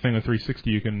Netflix has a thing with 360.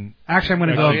 You can actually I'm going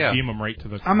to go beam them right to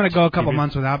the. I'm going to go a couple TV.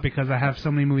 months without because I have so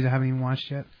many movies I haven't even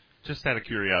watched yet. Just out of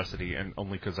curiosity, and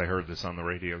only because I heard this on the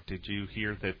radio, did you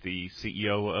hear that the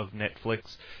CEO of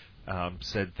Netflix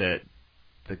said that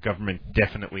the government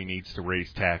definitely needs to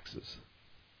raise taxes?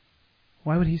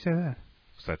 Why would he say that?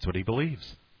 Because that's what he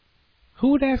believes. Who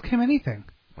would ask him anything?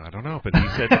 I don't know, but he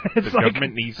said the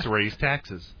government needs to raise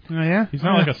taxes. Oh, yeah? He's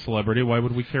not like a celebrity. Why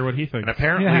would we care what he thinks? And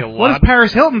apparently a lot... What does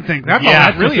Paris Hilton think?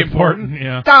 That's really important.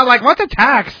 Yeah. Like, what's a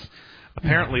tax?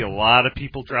 Apparently a lot of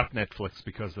people dropped Netflix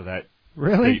because of that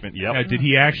statement. Yep. Did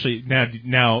he actually...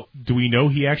 Now, do we know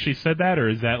he actually said that, or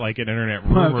is that like an internet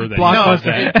rumor that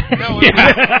Blockbuster.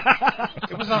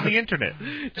 It was on the internet.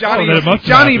 Johnny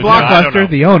Blockbuster,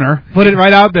 the owner, put it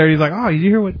right out there. He's like, oh, did you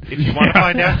hear what... If you want to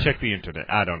find out, check the internet.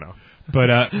 I don't know. But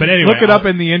anyway, look it up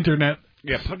in the internet.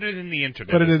 Yeah, put it in the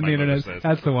internet. Put it in the internet.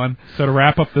 That's the one. So to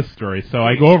wrap up this story, so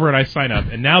I go over and I sign up,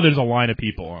 and now there's a line of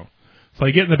people. So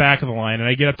I get in the back of the line, and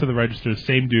I get up to the register,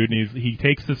 same dude, and he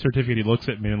takes the certificate, he looks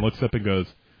at me and looks up and goes,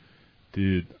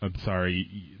 dude, I'm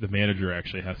sorry, the manager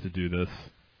actually has to do this.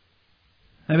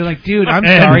 I'd be like, dude, I'm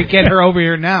sorry, get her over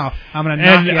here now. I'm going to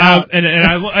knock you out. And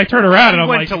I turn around and I'm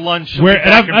like... to lunch.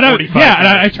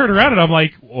 I turn around and I'm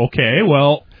like, okay,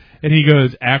 well... And he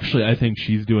goes, actually, I think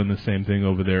she's doing the same thing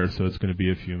over there, so it's going to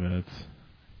be a few minutes.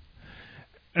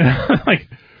 And I'm like,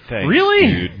 thanks, really?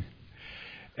 Dude.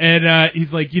 And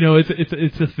he's like,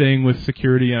 it's a thing with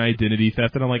security and identity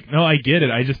theft. And I'm like, no, I get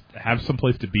it. I just have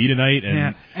someplace to be tonight.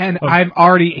 And I'm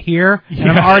already here.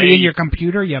 And I'm already in your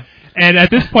computer. Yep. And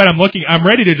at this point, I'm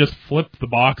ready to just flip the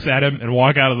box at him and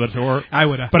walk out of the door. I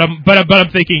would have. But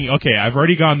I'm thinking, okay, I've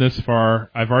already gone this far.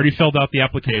 I've already filled out the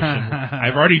application.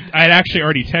 I'd actually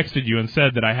already texted you and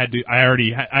said that I had to.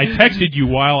 I texted you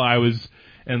while I was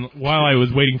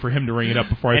waiting for him to ring it up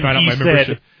before I found out my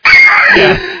membership.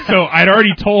 Yeah. So I'd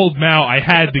already told Mao I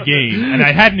had the game, and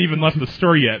I hadn't even left the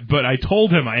store yet. But I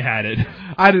told him I had it.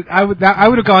 I would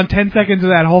have gone 10 seconds of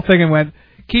that whole thing and went,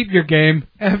 keep your game.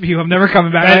 F you. I'm never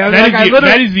coming back.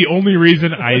 That is the only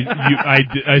reason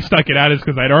I stuck it out is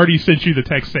because I'd already sent you the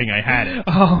text saying I had it.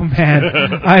 Oh,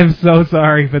 man. I'm so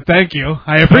sorry, but thank you.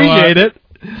 I appreciate it.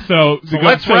 So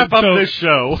let's wrap up this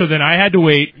show. So then I had to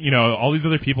wait, all these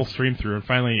other people streamed through, and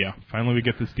finally we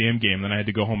get this damn game. Then I had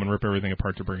to go home and rip everything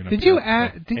apart to bring it up. Did you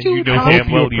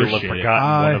damn well you'll have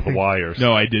forgotten one of the wires.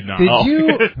 No, I did not. Did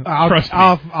you? Trust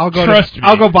me.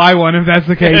 I'll go buy one if that's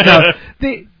the case.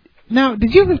 Now,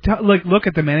 did you look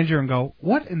at the manager and go,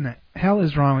 what in the hell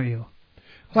is wrong with you?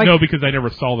 No, because I never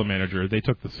saw the manager. They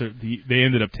took they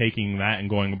ended up taking that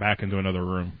and going back into another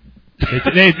room.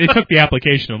 They took the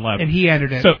application and left. And he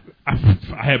entered it. So I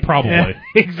had probably. Yeah,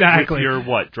 exactly. With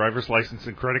your driver's license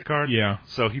and credit card? Yeah.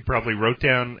 So he probably wrote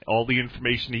down all the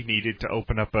information he needed to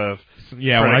open up a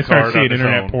Yeah, when I started seeing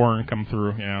internet porn come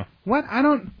through, yeah. What? I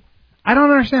don't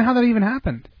understand how that even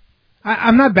happened.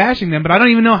 I'm not bashing them, but I don't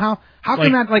even know how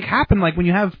can that happen? Like when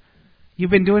you've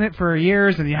been doing it for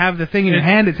years and you have the thing in your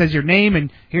hand, it says your name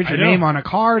and here's your name on a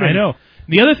card. I know.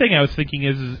 The other thing I was thinking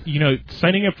is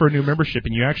signing up for a new membership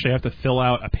and you actually have to fill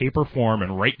out a paper form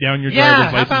and write down your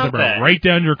driver's license number, write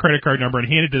down your credit card number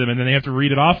and hand it to them, and then they have to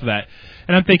read it off of that.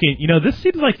 And I'm thinking, this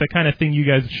seems like the kind of thing you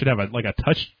guys should have a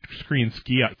touch screen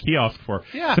kiosk for.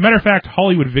 Yeah. As a matter of fact,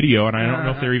 Hollywood Video, and I don't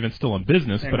know if they're even still in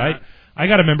business, but I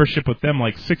got a membership with them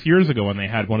 6 years ago when they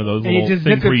had one of those little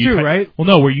things where you right? Well,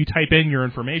 no, where you type in your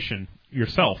information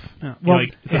yourself. Yeah. Well,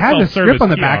 it has a strip on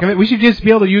the back of it. We should just be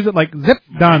able to use it zip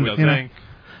done.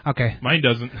 Okay. Mine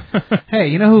doesn't. Hey,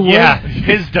 you know who would? Yeah,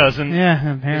 his doesn't. Yeah,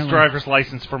 apparently. His driver's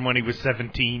license from when he was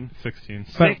 16.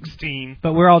 16.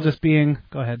 But we're all just being...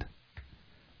 Go ahead.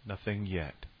 Nothing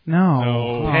yet.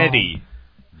 No. Oh. Petty.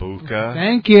 Buka.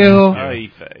 Thank you.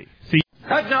 See.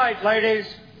 Good night, ladies.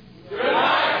 Good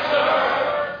night, sir.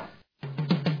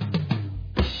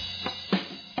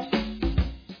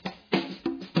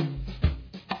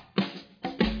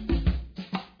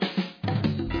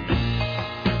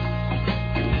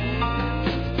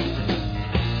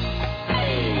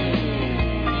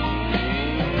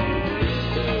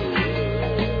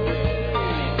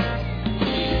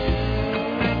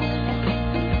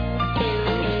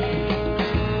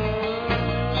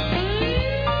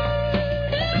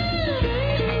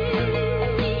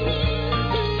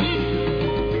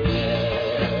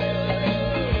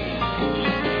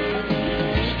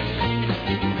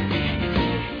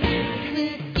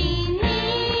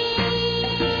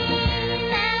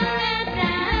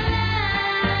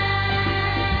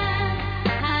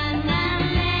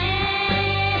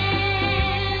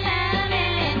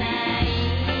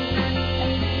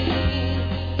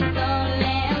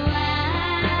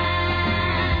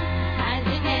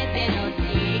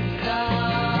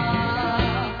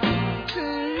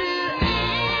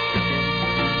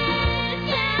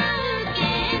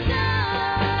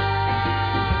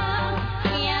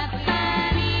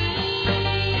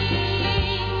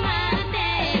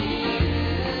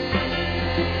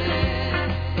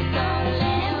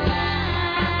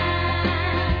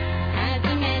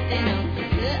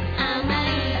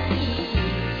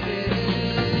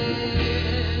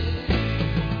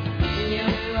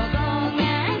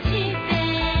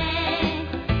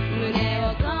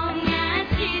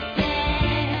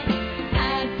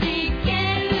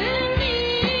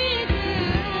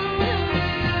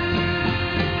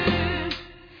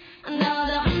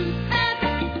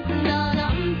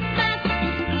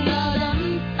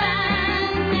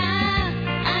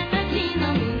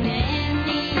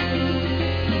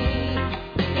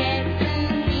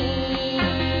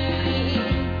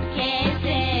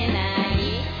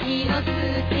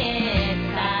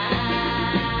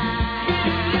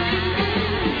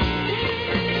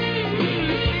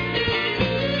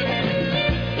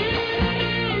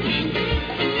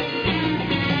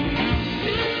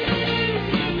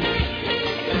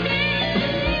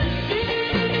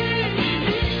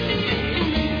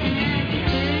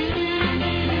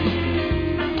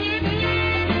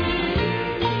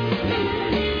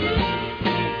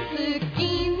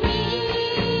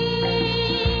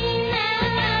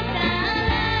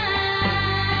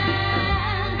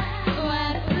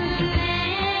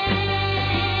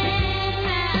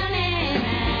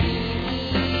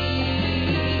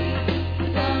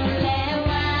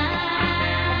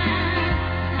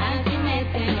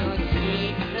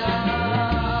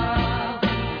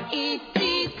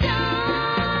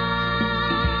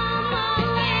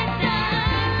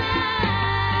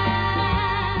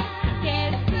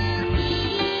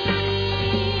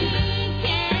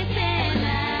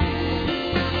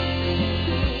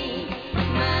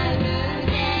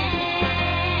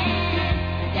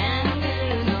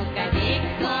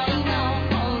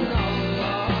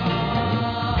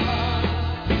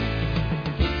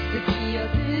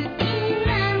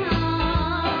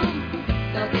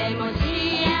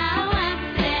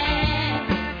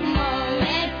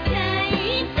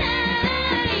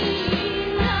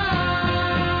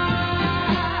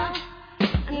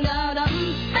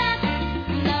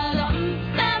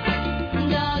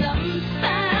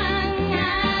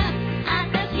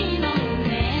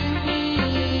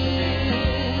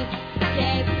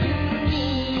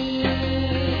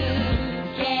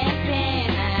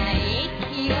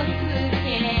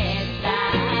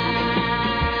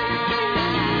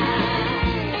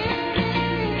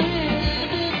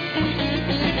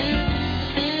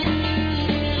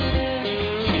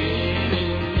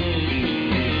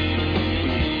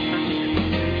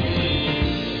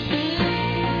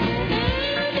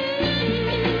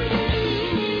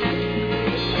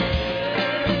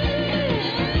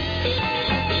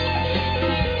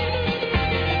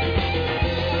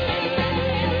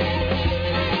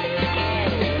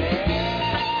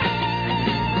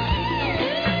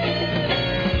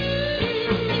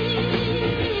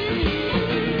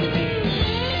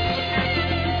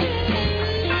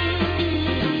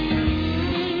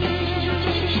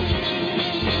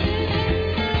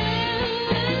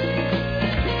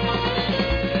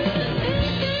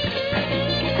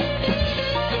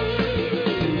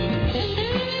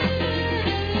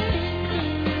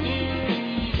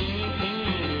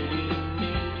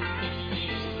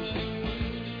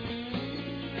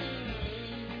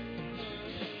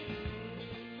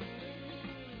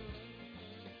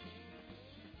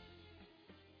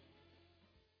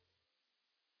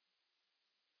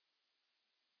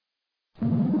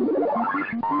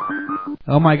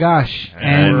 Oh my gosh!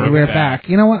 And we're back.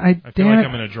 You know what? I feel like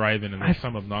I'm in a drive-in and there's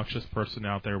some obnoxious person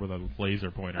out there with a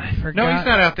laser pointer. No, he's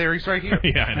not out there. He's right here.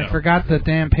 Yeah, I know. I forgot the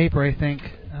damn paper. I think.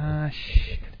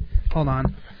 Shit. Hold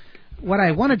on. What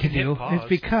I wanted to do is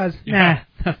because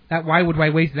that why would I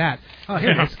waste that? Oh,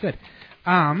 here it is. Good.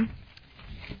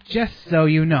 Just so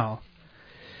you know.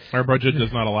 Our budget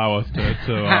does not allow us to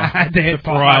throw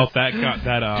out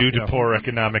that due to poor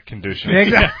economic conditions.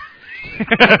 Exactly.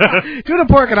 Due to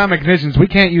poor economic conditions, we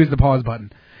can't use the pause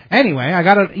button. Anyway, I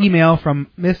got an email from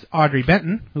Miss Audrey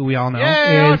Benton, who we all know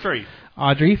is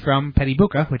Audrey from Petty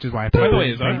Buka, which is why I put By the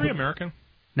way, is Audrey American?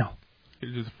 No.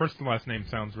 His first and last name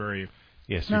sounds very...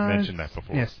 Yes, you've mentioned that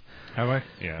before. Yes. Have I?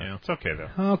 Yeah. It's okay, though.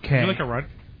 Okay. Would you like a run?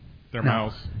 They're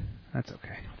miles. That's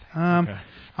okay.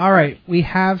 All right, we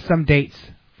have some dates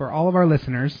for all of our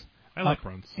listeners. I like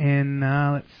runs. And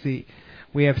let's see.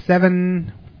 We have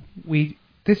 7...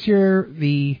 This year,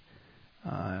 the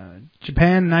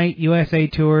Japan Night USA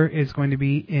Tour is going to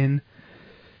be in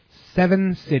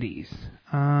 7 cities.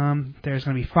 There's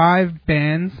going to be 5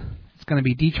 bands. It's going to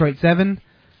be Detroit 7,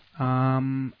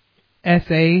 SA,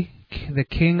 the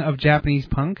King of Japanese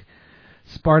Punk,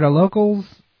 Sparta Locals,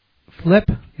 Flip,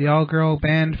 the all-girl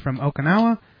band from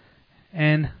Okinawa,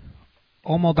 and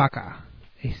Omodaka,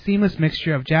 a seamless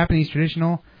mixture of Japanese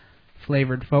traditional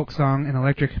flavored folk song and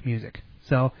electric music.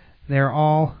 So they're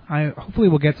all. Hopefully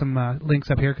we'll get some links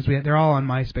up here because they're all on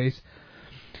MySpace.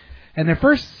 And their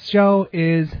first show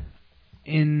is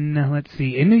in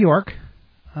New York,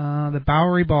 the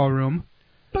Bowery Ballroom,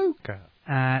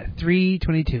 at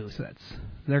 3/22. So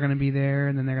they're going to be there,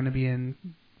 and then they're going to be in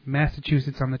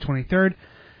Massachusetts on the 23rd,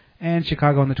 and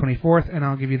Chicago on the 24th, and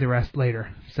I'll give you the rest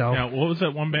later. So now, what was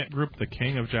that one band group, the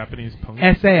King of Japanese Punk?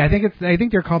 SA. I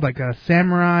think they're called like a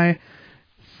Samurai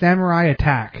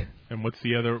Attack. And what's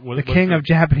the other? The King of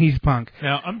Japanese Punk.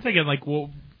 Now I'm thinking, like, well,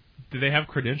 do they have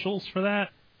credentials for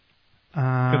that?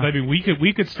 Because I mean,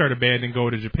 we could start a band and go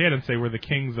to Japan and say we're the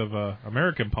kings of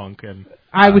American punk, and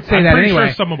I would say that anyway. I'm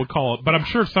sure someone would call it, but I'm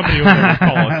sure somebody over there would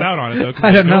call us out on it though.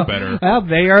 I don't know. Better. Well,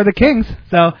 they are the kings.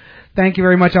 So thank you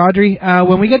very much, Audrey.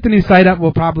 When we get the new site up,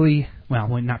 we'll probably,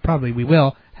 we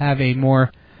will have a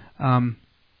more Buka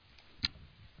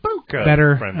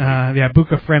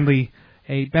friendly,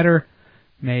 a better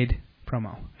made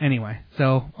promo. Anyway,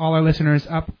 so all our listeners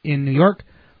up in New York,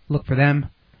 look for them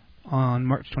on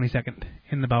March 22nd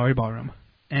in the Bowery Ballroom.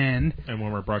 And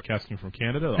when we're broadcasting from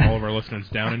Canada, all of our listeners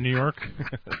down in New York.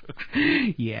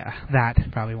 Yeah,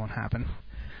 that probably won't happen.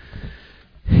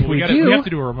 Well, we have to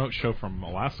do a remote show from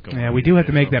Alaska. Yeah, we do have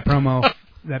to make that promo.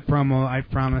 That promo I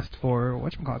promised for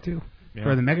whatchamacallit too,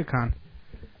 for the MegaCon.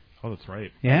 Oh, that's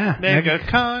right. Yeah,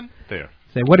 MegaCon. There.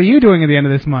 Say, what are you doing at the end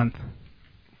of this month?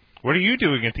 What are you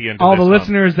doing at the end of all this month? All the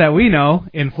listeners that we know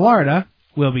in Florida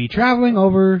will be traveling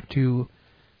over to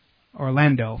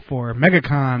Orlando for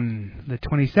MegaCon the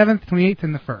 27th, 28th,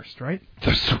 and the 1st, right?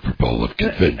 The Super Bowl of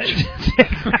conventions.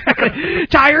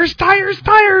 Tires!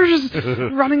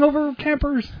 Running over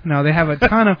campers. No, they have a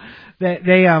ton of...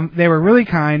 They were really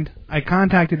kind. I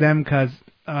contacted them because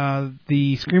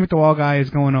the Scream at the Wall guy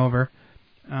is going over.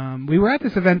 We were at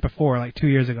this event before, like 2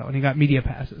 years ago, and he got media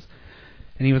passes.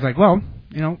 And he was like, well,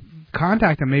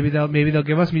 contact them. Maybe they'll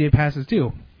give us media passes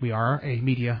too. We are a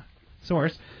media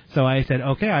source. So I said,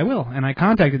 okay, I will. And I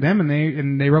contacted them,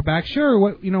 and they wrote back, sure.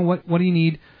 What do you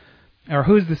need? Or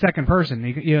who's the second person?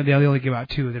 They only give out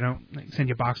 2. They don't send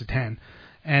you a box of 10.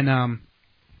 And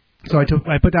so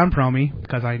I put down Promi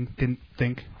because I didn't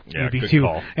think it would be 2.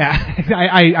 Call. Yeah,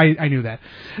 I knew that.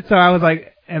 So I was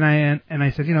like, and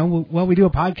I said, well, we do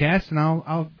a podcast, and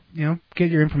I'll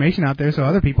get your information out there so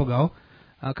other people go.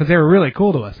 Because they were really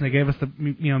cool to us, and they gave us the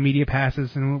media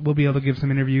passes, and we'll be able to give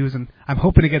some interviews, and I'm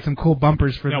hoping to get some cool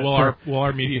bumpers for. Yeah,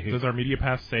 does our media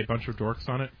pass say Bunch of Dorks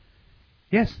on it?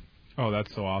 Yes. Oh,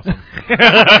 that's so awesome.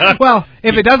 Well,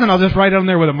 if it doesn't, I'll just write it on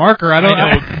there with a marker. I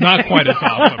know, not quite as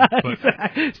awesome, but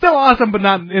still awesome, but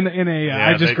not in a.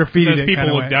 I just graffitied it.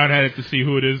 People look down at it to see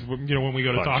who it is. When we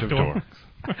go to talk to them.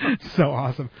 So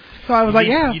awesome. So I was like,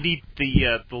 you need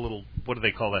the little, what do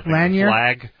they call that thing? Lanyard?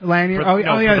 Flag? Lanyard.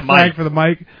 The flag for the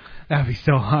mic. That would be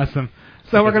so awesome.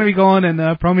 So we're going to be going, and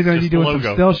Promi's going to be doing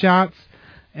some still shots,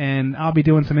 and I'll be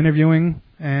doing some interviewing,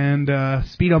 and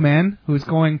Speedo Man, who's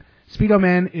going. Speedo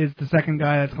Man is the second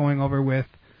guy that's going over with,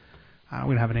 we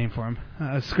don't have a name for him,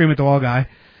 Scream at the Wall guy.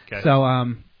 Okay. So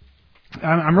I'm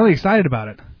really excited about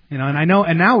it. And I know,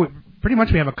 and now pretty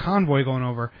much we have a convoy going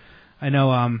over. I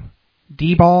know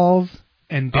D-Balls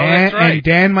and Dan, and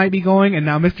Dan might be going, and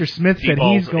now Mr. Smith said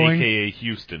he's going. A.K.A.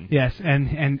 Houston. Yes,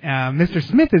 and Mr.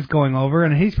 Smith is going over,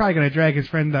 and he's probably going to drag his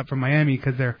friend up from Miami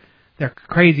because they're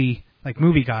crazy, like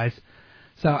movie guys.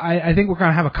 So I think we're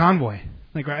gonna have a convoy.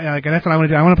 Like that's what I want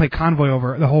to do. I want to play Convoy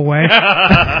over the whole way.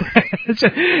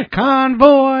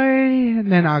 Convoy,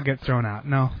 and then I'll get thrown out.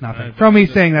 No, nothing.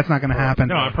 Promi saying that's not going to happen.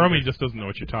 No, Promi just doesn't know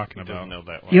what you're talking about. Doesn't know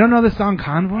that one. You don't know the song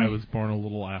Convoy? I was born a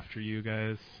little after you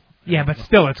guys. Yeah, but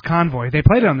still, it's Convoy. They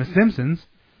played it on The Simpsons.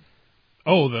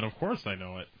 Oh, then of course I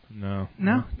know it. No.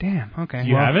 Damn. Okay. Do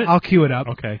you have it? I'll cue it up.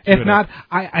 Okay. If not,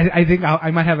 I think I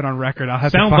might have it on record. I'll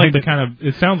have sounds to find like it.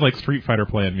 It sounds like Street Fighter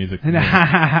playing music.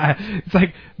 It's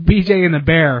like BJ and the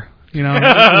Bear. You know,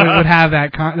 would have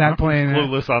that playing.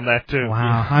 Clueless on that too.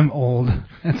 Wow, I'm old.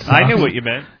 I knew what you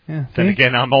meant. Yeah, then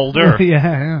again, I'm older.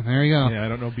 yeah, there you go. Yeah, I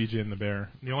don't know BJ and the Bear.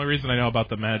 The only reason I know about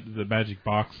the magic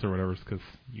box or whatever is because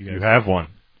you guys have one.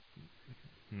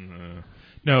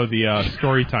 No, the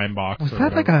Storytime box. Was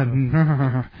that like a...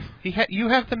 You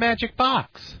have the magic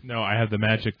box. No, I have the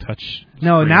magic touch.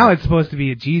 No, now it's supposed to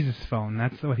be a Jesus phone.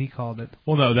 That's what he called it.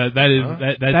 Well, no, that's a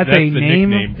the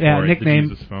name. Yeah, nickname.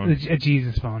 The Jesus phone. A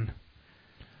Jesus phone.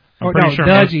 I'm pretty sure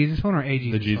the Jesus phone or a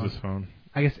Jesus phone? The Jesus phone.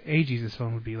 I guess a Jesus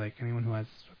phone would be like anyone who has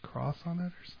a cross on it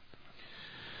or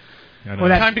something. Well,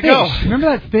 that time fish. to go. Remember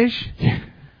that fish? Well,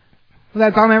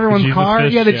 that's on everyone's car?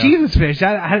 Fish, yeah, the Jesus fish.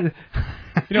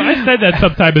 You know, I said that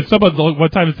sometime, but one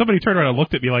time somebody turned around and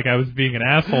looked at me like I was being an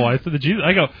asshole. I said the Jesus.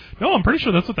 I go, no, I'm pretty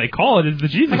sure that's what they call it. Is the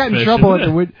Jesus fish? I got in trouble at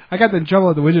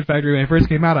the Widget Factory when I first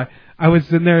came out. I was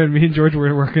sitting there and me and George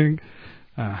were working.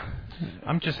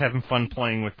 I'm just having fun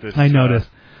playing with this. I noticed.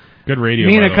 Good radio.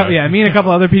 Me and a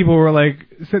couple other people were like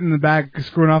sitting in the back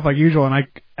screwing off like usual, and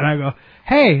I go,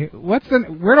 hey, where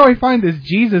do I find this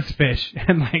Jesus fish?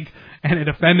 And it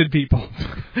offended people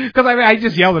because I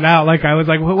just yelled it out. Like I was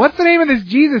like, well, what's the name of this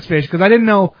Jesus fish? Because I didn't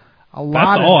know a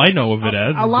lot. That's all I know of it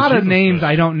as. A lot of names fish.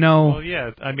 I don't know. Well, yeah,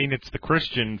 I mean it's the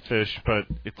Christian fish, but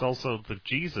it's also the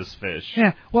Jesus fish.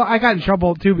 Yeah. Well, I got in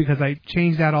trouble too because I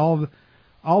changed out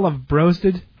all of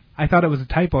broasted. I thought it was a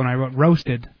typo, and I wrote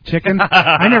roasted chicken.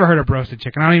 I never heard of roasted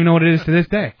chicken. I don't even know what it is to this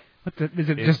day.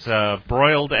 It's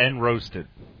broiled and roasted.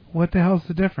 What the hell's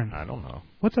the difference? I don't know.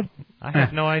 I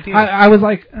have no idea. I was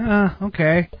like,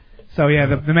 okay. So yeah,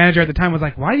 the manager at the time was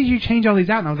like, why did you change all these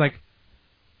out? And I was like,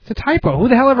 it's a typo. Who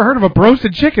the hell ever heard of a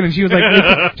broasted chicken? And she was like,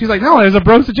 no, there's a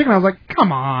broasted chicken. I was like,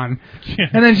 come on. Yeah.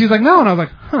 And then she was like, no, and I was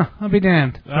like, I'll be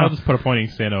damned. I'll just put a pointing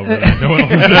stand over that. No one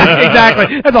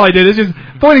exactly. That's all I did. It's just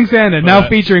pointing stand and now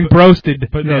featuring broasted.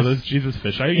 But no, those Jesus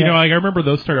fish. I remember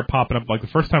those started popping up. Like the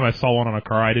first time I saw one on a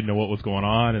car, I didn't know what was going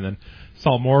on, and then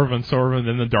saw more of them, and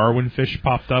then the Darwin fish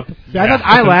popped up. Yeah,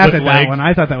 I laughed at that one.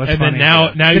 I thought that was funny. And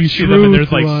then now you see them, and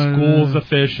there's like schools of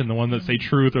fish, and the one that say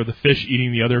truth, or the fish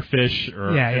eating the other fish.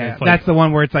 That's the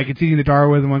one where it's like it's eating the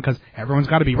Darwin one because everyone's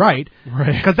got to be right.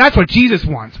 Right. Because that's what Jesus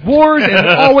wants: wars and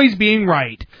always being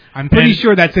right. I'm pretty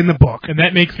sure that's in the book. And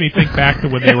that makes me think back to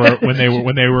when they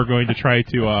were going to try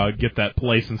to get that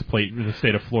license plate in the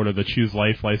state of Florida, the Choose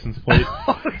Life license plate.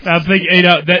 I'm thinking,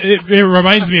 it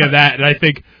reminds me of that, and I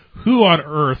think, who on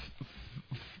earth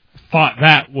thought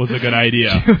that was a good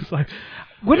idea?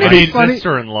 Wouldn't it be funny?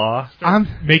 Sister-in-law.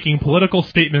 Making political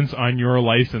statements on your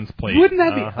license plate. Wouldn't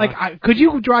that be could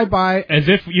you drive by as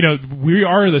if we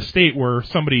are the state where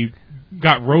somebody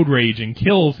got road rage and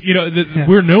kills?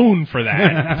 We're known for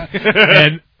that.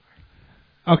 And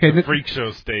okay, freak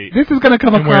show state. This is going to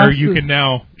come across where you can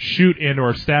now shoot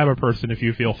and/or stab a person if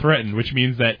you feel threatened, which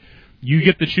means that you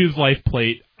get the Choose Life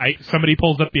plate. Somebody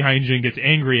pulls up behind you and gets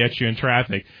angry at you in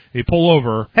traffic. They pull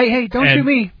over. Hey, don't shoot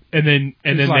me. And then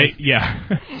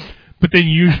But then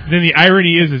the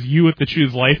irony is you with the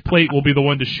Choose Life plate will be the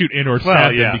one to shoot in or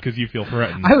stab them because you feel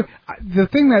threatened. The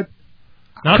thing that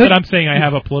that I'm saying I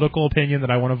have a political opinion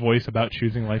that I want to voice about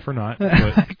choosing life or not.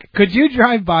 Could you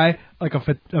drive by like a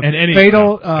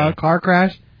fatal car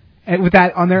crash? And with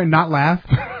that on there and not laugh?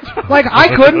 Like,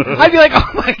 I couldn't. I'd be like,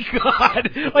 oh my God.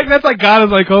 Like, that's like God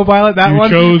is my co-pilot, that one.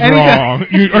 You chose wrong.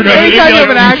 Anytime you have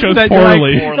an accident,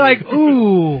 you're like,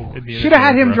 ooh, should have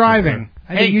had him driving.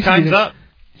 Hey, time's up.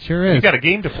 Sure is. You got a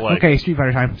game to play. Okay, Street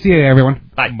Fighter time. See you, everyone.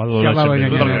 Bye.